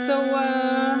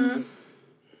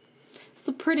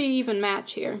a pretty even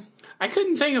match here. I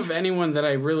couldn't think of anyone that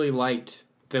I really liked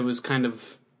that was kind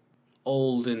of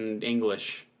old and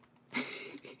English.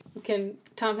 Can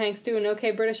Tom Hanks do an okay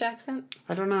British accent?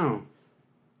 I don't know.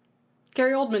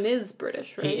 Gary Oldman is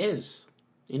British, right? He is.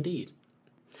 Indeed.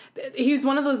 He's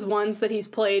one of those ones that he's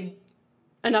played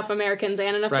enough Americans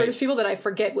and enough British people that I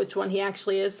forget which one he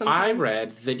actually is sometimes. I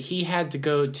read that he had to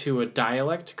go to a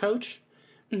dialect coach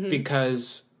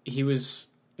because he was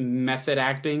method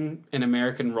acting an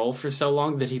American role for so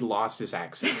long that he lost his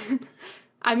accent.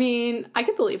 I mean, I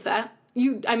could believe that.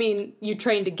 You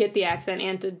train to get the accent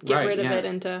and to get rid of it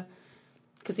and to...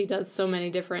 Because he does so many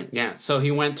different... Yeah, so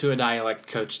he went to a dialect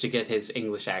coach to get his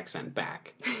English accent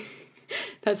back.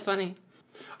 That's funny.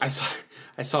 I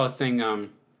saw a thing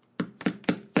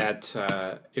that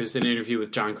it was an interview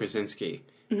with John Krasinski,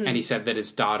 and he said that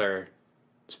his daughter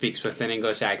speaks with an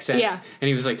English accent. Yeah. And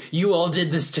he was like, "You all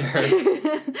did this to her."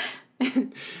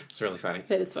 It's really funny.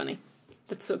 That is funny.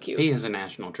 That's so cute. He is a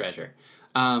national treasure.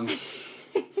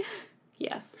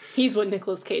 Yes. He's what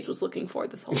Nicolas Cage was looking for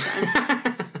this whole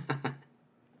time.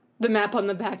 The map on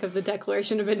the back of the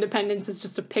Declaration of Independence is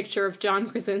just a picture of John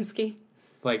Krasinski.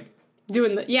 Like...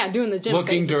 Doing the gym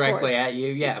looking face, directly at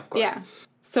you. Yeah, of course. Yeah.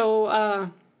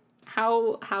 So,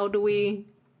 how do we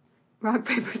rock,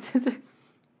 paper, scissors?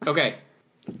 Okay.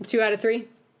 2 out of 3?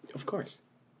 Of course.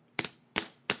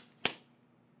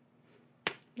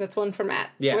 That's one for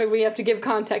Matt. Yes. We have to give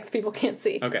context. People can't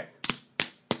see. Okay.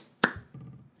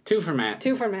 2 for Matt.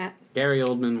 2 for Matt. Gary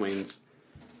Oldman wins.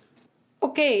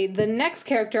 Okay, the next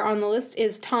character on the list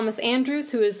is Thomas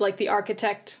Andrews, who is like the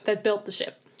architect that built the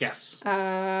ship. Yes.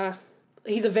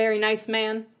 He's a very nice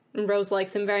man, and Rose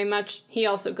likes him very much. He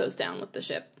also goes down with the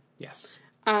ship. Yes.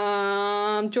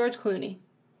 George Clooney.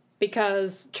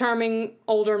 Because charming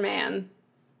older man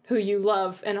who you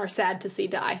love and are sad to see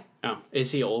die. Oh,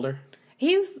 is he older?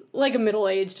 He's like a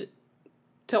middle-aged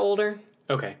to older.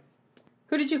 Okay.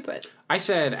 Who did you put? I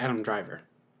said Adam Driver.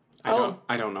 I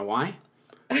don't know why.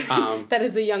 That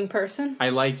is a young person. I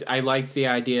liked the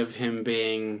idea of him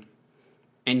being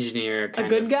engineer, kind a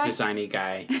good of guy? designy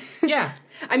guy. Yeah.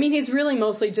 I mean, he's really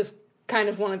mostly just kind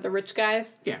of one of the rich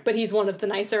guys. Yeah. But he's one of the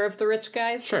nicer of the rich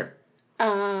guys. Sure.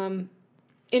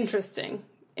 Interesting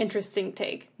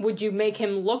take. Would you make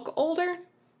him look older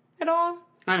at all?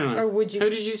 I don't know. Or would you... Who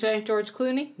did you say? George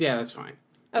Clooney? Yeah, that's fine.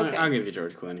 Okay. I'll give you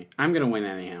George Clooney. I'm going to win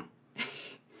anyhow.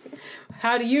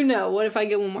 How do you know? What if I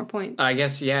get one more point? I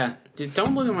guess, yeah.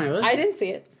 Don't look at my list. I didn't see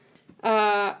it.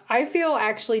 I feel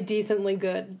actually decently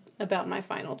good about my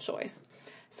final choice.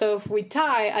 So if we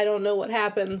tie, I don't know what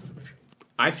happens.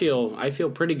 I feel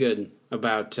pretty good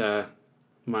about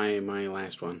my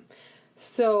last one.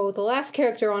 So the last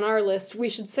character on our list, we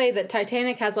should say that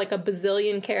Titanic has like a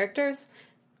bazillion characters,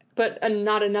 but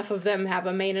not enough of them have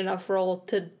a main enough role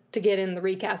to get in the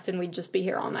recast, and we'd just be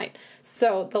here all night.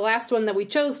 So the last one that we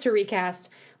chose to recast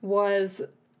was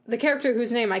the character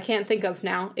whose name I can't think of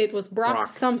now. It was Brock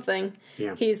something.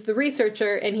 Yeah. He's the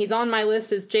researcher, and he's on my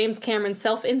list as James Cameron's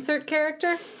self-insert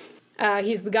character.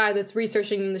 He's the guy that's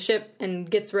researching the ship and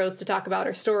gets Rose to talk about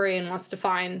her story and wants to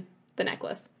find the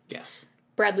necklace. Yes.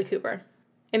 Bradley Cooper.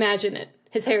 Imagine it.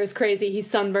 His hair is crazy. He's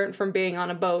sunburnt from being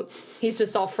on a boat. He's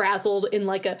just all frazzled in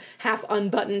like a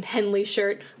half-unbuttoned Henley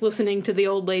shirt, listening to the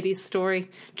old lady's story,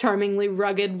 charmingly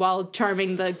rugged while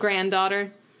charming the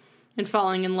granddaughter and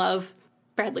falling in love.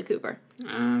 Bradley Cooper.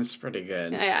 That's pretty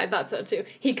good. Yeah, I thought so too.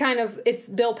 It's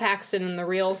Bill Paxton in the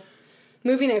real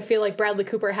movie, and I feel like Bradley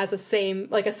Cooper has a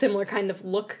similar kind of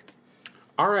look.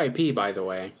 R.I.P., by the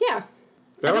way. Yeah.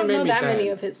 I don't know that many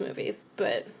of his movies,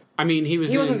 but... I mean, he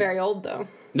wasn't very old, though.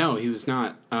 No, he was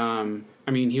not. I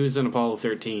mean, he was in Apollo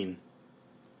 13.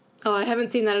 Oh, I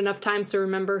haven't seen that enough times to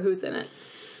remember who's in it.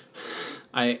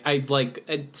 I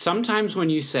sometimes when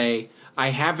you say, I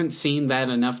haven't seen that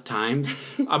enough times,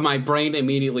 my brain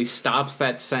immediately stops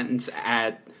that sentence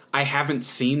at, I haven't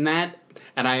seen that,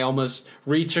 and I almost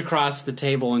reach across the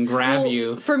table and grab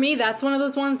you. For me, that's one of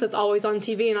those ones that's always on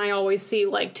TV, and I always see,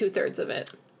 2/3 of it.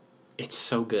 It's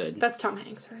so good. That's Tom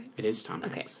Hanks, right? It is Tom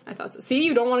Hanks. Okay, I thought so. See,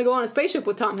 you don't want to go on a spaceship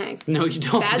with Tom Hanks. No, you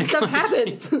don't. Bad stuff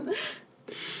happens.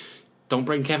 Don't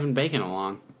bring Kevin Bacon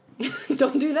along.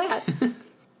 Don't do that.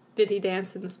 Did he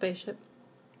dance in the spaceship?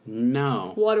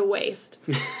 No. What a waste.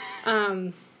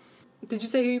 Did you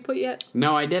say who you put yet?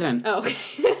 No, I didn't. Oh, okay.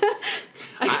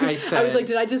 I said... I was like,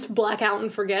 did I just black out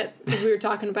and forget because we were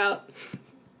talking about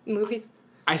movies?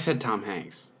 I said Tom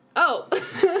Hanks. Oh.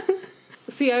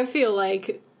 See, I feel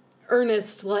like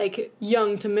earnest,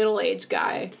 young to middle-aged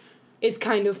guy is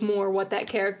kind of more what that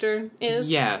character is.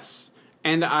 Yes.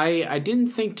 And I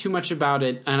didn't think too much about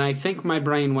it, and I think my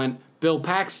brain went, Bill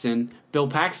Paxton. Bill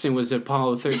Paxton was at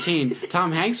Apollo 13.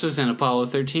 Tom Hanks was in Apollo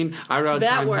 13. I wrote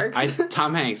that works.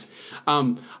 Tom Hanks.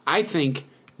 I think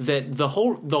that the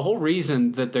whole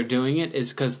reason that they're doing it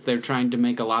is because they're trying to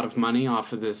make a lot of money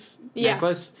off of this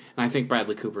necklace, and I think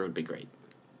Bradley Cooper would be great.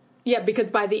 Yeah, because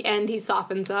by the end he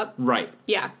softens up. Right.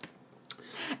 Yeah.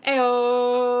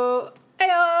 Ayo!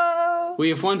 Ayo! We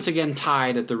have once again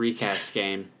tied at the recast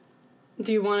game.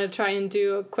 Do you want to try and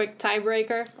do a quick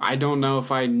tiebreaker? I don't know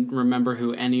if I remember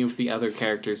who any of the other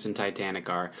characters in Titanic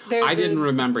are. I didn't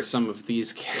remember some of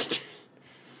these characters.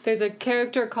 There's a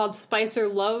character called Spicer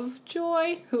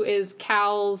Lovejoy, who is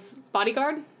Cal's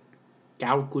bodyguard.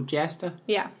 Cal Cuchesta?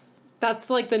 Yeah. That's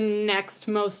the next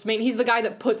most main... He's the guy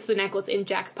that puts the necklace in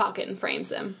Jack's pocket and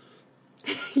frames him.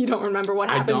 You don't remember what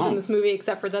happens in this movie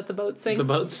except for that the boat sinks? The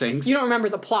boat sinks. You don't remember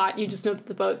the plot, you just know that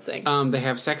the boat sinks. They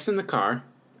have sex in the car.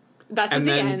 That's at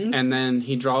the end. And then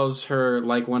he draws her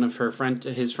like one of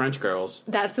his French girls.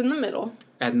 That's in the middle.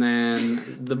 And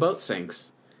then the boat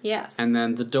sinks. Yes. And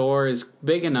then the door is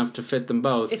big enough to fit them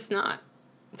both. It's not.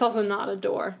 It's also not a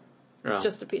door. It's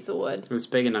just a piece of wood. It's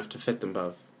big enough to fit them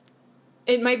both.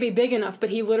 It might be big enough,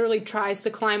 but he literally tries to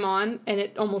climb on, and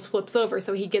it almost flips over,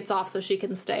 so he gets off so she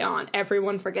can stay on.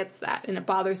 Everyone forgets that, and it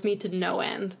bothers me to no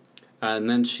end. And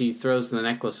then she throws the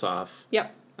necklace off.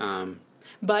 Yep.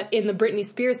 But in the Britney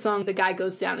Spears song, the guy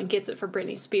goes down and gets it for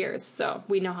Britney Spears, so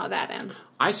we know how that ends.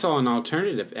 I saw an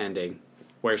alternative ending.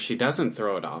 where she doesn't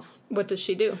throw it off. What does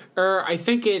she do? I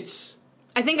think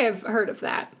I've heard of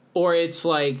that. Or it's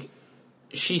like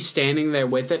she's standing there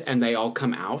with it and they all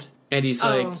come out. And he's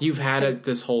like, you've had it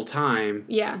this whole time.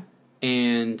 Yeah.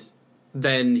 And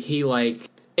then he like,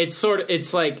 it's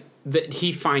like that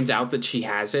he finds out that she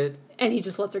has it. And he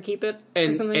just lets her keep it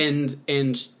or something?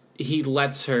 And he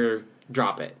lets her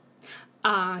drop it.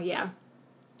 Yeah.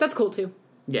 That's cool too.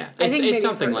 Yeah. It's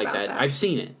something like that. I've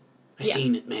seen it. I've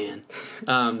seen it, man.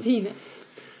 Seen it.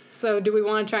 So do we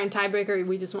want to try and tiebreak or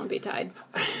we just want to be tied?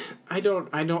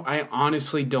 I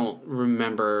honestly don't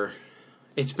remember.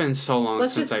 It's been so long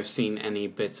since I've seen any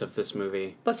bits of this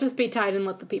movie. Let's just be tied and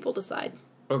let the people decide.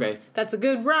 Okay. That's a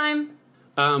good rhyme.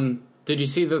 Did you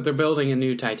see that they're building a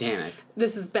new Titanic?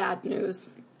 This is bad news.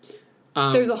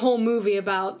 There's a whole movie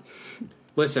about...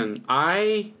 Listen,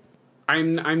 I'm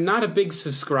not a big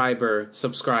subscriber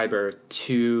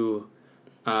to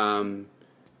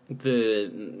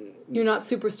the... You're not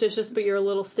superstitious, but you're a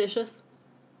little stitious?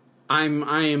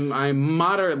 I'm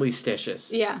moderately stitious.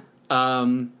 Yeah.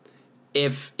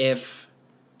 If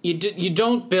you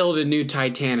don't build a new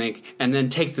Titanic and then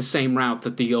take the same route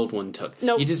that the old one took.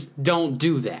 Nope. You just don't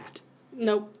do that.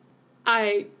 Nope.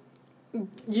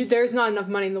 There's not enough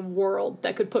money in the world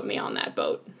that could put me on that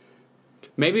boat.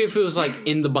 Maybe if it was like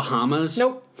in the Bahamas.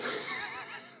 Nope.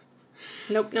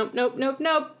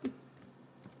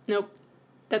 Nope.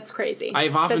 That's crazy.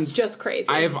 That's just crazy.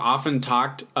 I have often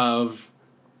talked of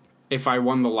if I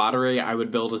won the lottery, I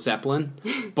would build a Zeppelin.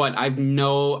 But I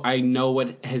know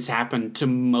what has happened to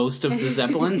most of the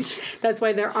Zeppelins. That's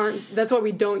why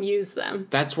we don't use them.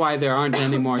 That's why there aren't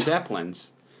any more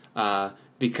Zeppelins.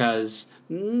 Because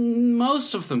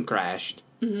most of them crashed.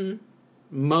 Mm-hmm.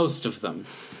 Most of them.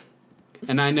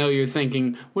 And I know you're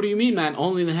thinking, what do you mean, Matt?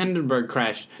 Only the Hindenburg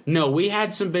crashed. No, we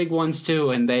had some big ones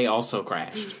too, and they also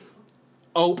crashed.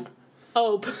 Ope.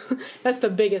 That's the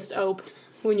biggest ope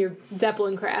when your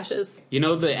Zeppelin crashes. You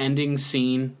know the ending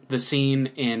scene, the scene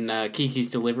in Kiki's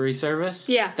Delivery Service?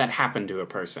 Yeah. That happened to a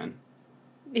person.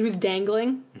 He was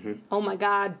dangling? Mm-hmm. Oh my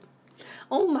god.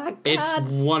 It's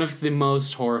one of the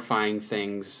most horrifying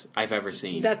things I've ever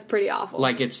seen. That's pretty awful.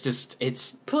 Like, it's...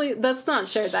 Please, let's not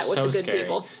share that with the good scary.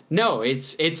 People. No,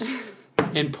 it's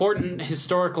important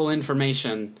historical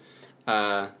information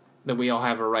that we all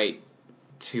have a right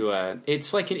to...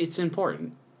 it's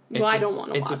important. I don't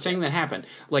want to watch it. It's a thing that happened.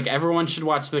 Like, everyone should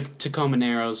watch the Tacoma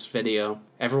Narrows video.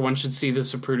 Everyone should see the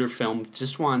Zapruder film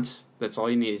just once. That's all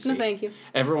you need to see. No, thank you.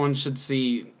 Everyone should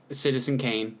see Citizen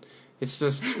Kane. It's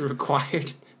just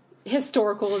required.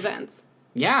 Historical events.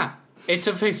 Yeah. It's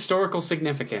of historical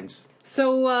significance.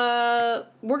 So,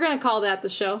 we're going to call that the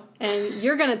show. And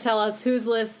you're going to tell us whose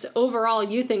list overall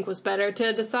you think was better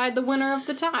to decide the winner of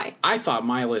the tie. I thought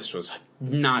my list was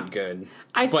not good.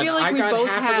 I feel like we both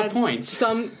had of the points.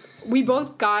 We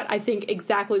both got, I think,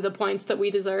 exactly the points that we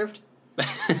deserved.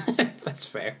 That's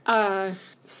fair.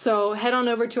 So head on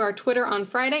over to our Twitter on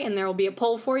Friday, and there will be a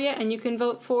poll for you, and you can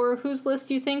vote for whose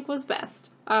list you think was best.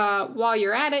 While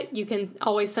you're at it, you can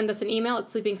always send us an email at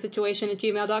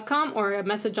sleepingsituation@gmail.com or a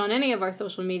message on any of our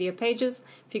social media pages.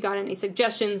 If you got any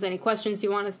suggestions, any questions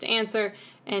you want us to answer,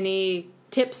 any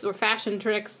tips or fashion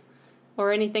tricks,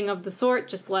 or anything of the sort,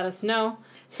 just let us know.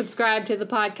 Subscribe to the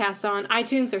podcast on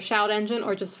iTunes or Shout Engine,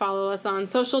 or just follow us on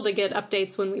social to get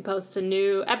updates when we post a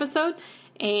new episode.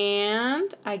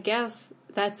 And I guess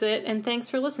that's it, and thanks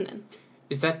for listening.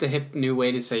 Is that the hip new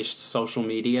way to say social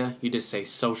media? You just say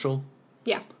social?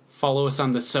 Yeah. Follow us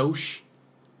on the soch.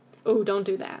 Ooh, don't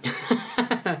do that.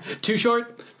 Too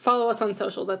short? Follow us on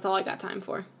social. That's all I got time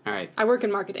for. All right. I work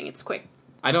in marketing. It's quick.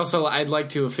 I'd like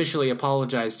to officially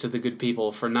apologize to the good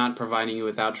people for not providing you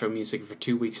with outro music for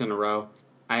 2 weeks in a row.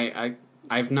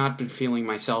 I've not been feeling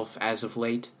myself as of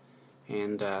late,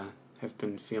 and have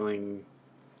been feeling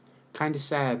kind of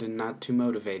sad and not too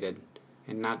motivated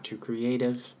and not too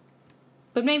creative.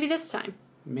 But maybe this time.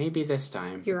 Maybe this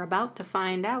time. You're about to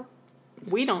find out.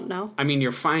 We don't know. I mean,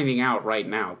 you're finding out right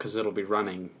now because it'll be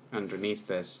running underneath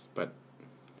this, but...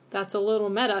 That's a little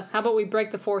meta. How about we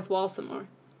break the fourth wall some more?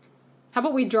 How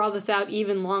about we draw this out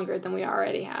even longer than we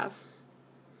already have?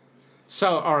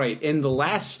 So, alright, in the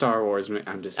last Star Wars...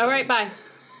 I'm just... Alright, bye.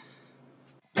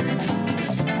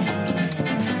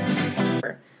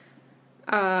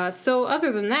 So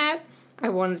other than that, I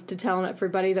wanted to tell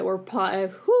everybody that we're...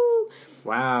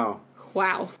 Wow.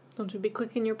 Don't you be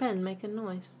clicking your pen, making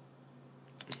noise.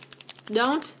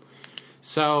 Don't.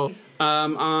 So,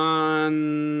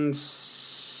 on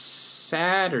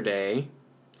Friday.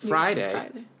 Try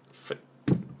again.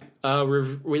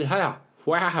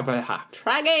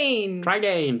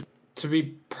 To be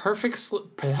perfect.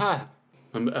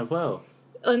 Whoa.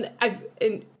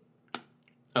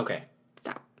 Okay.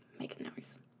 Stop making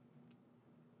noise.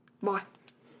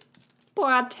 Boy,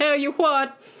 I tell you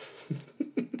what.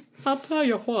 I'll tell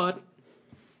you what.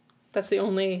 That's the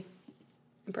only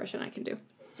impression I can do.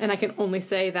 And I can only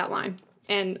say that line.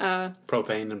 And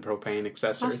propane and propane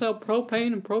accessories. I sell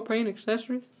propane and propane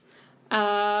accessories.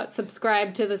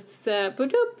 Subscribe to this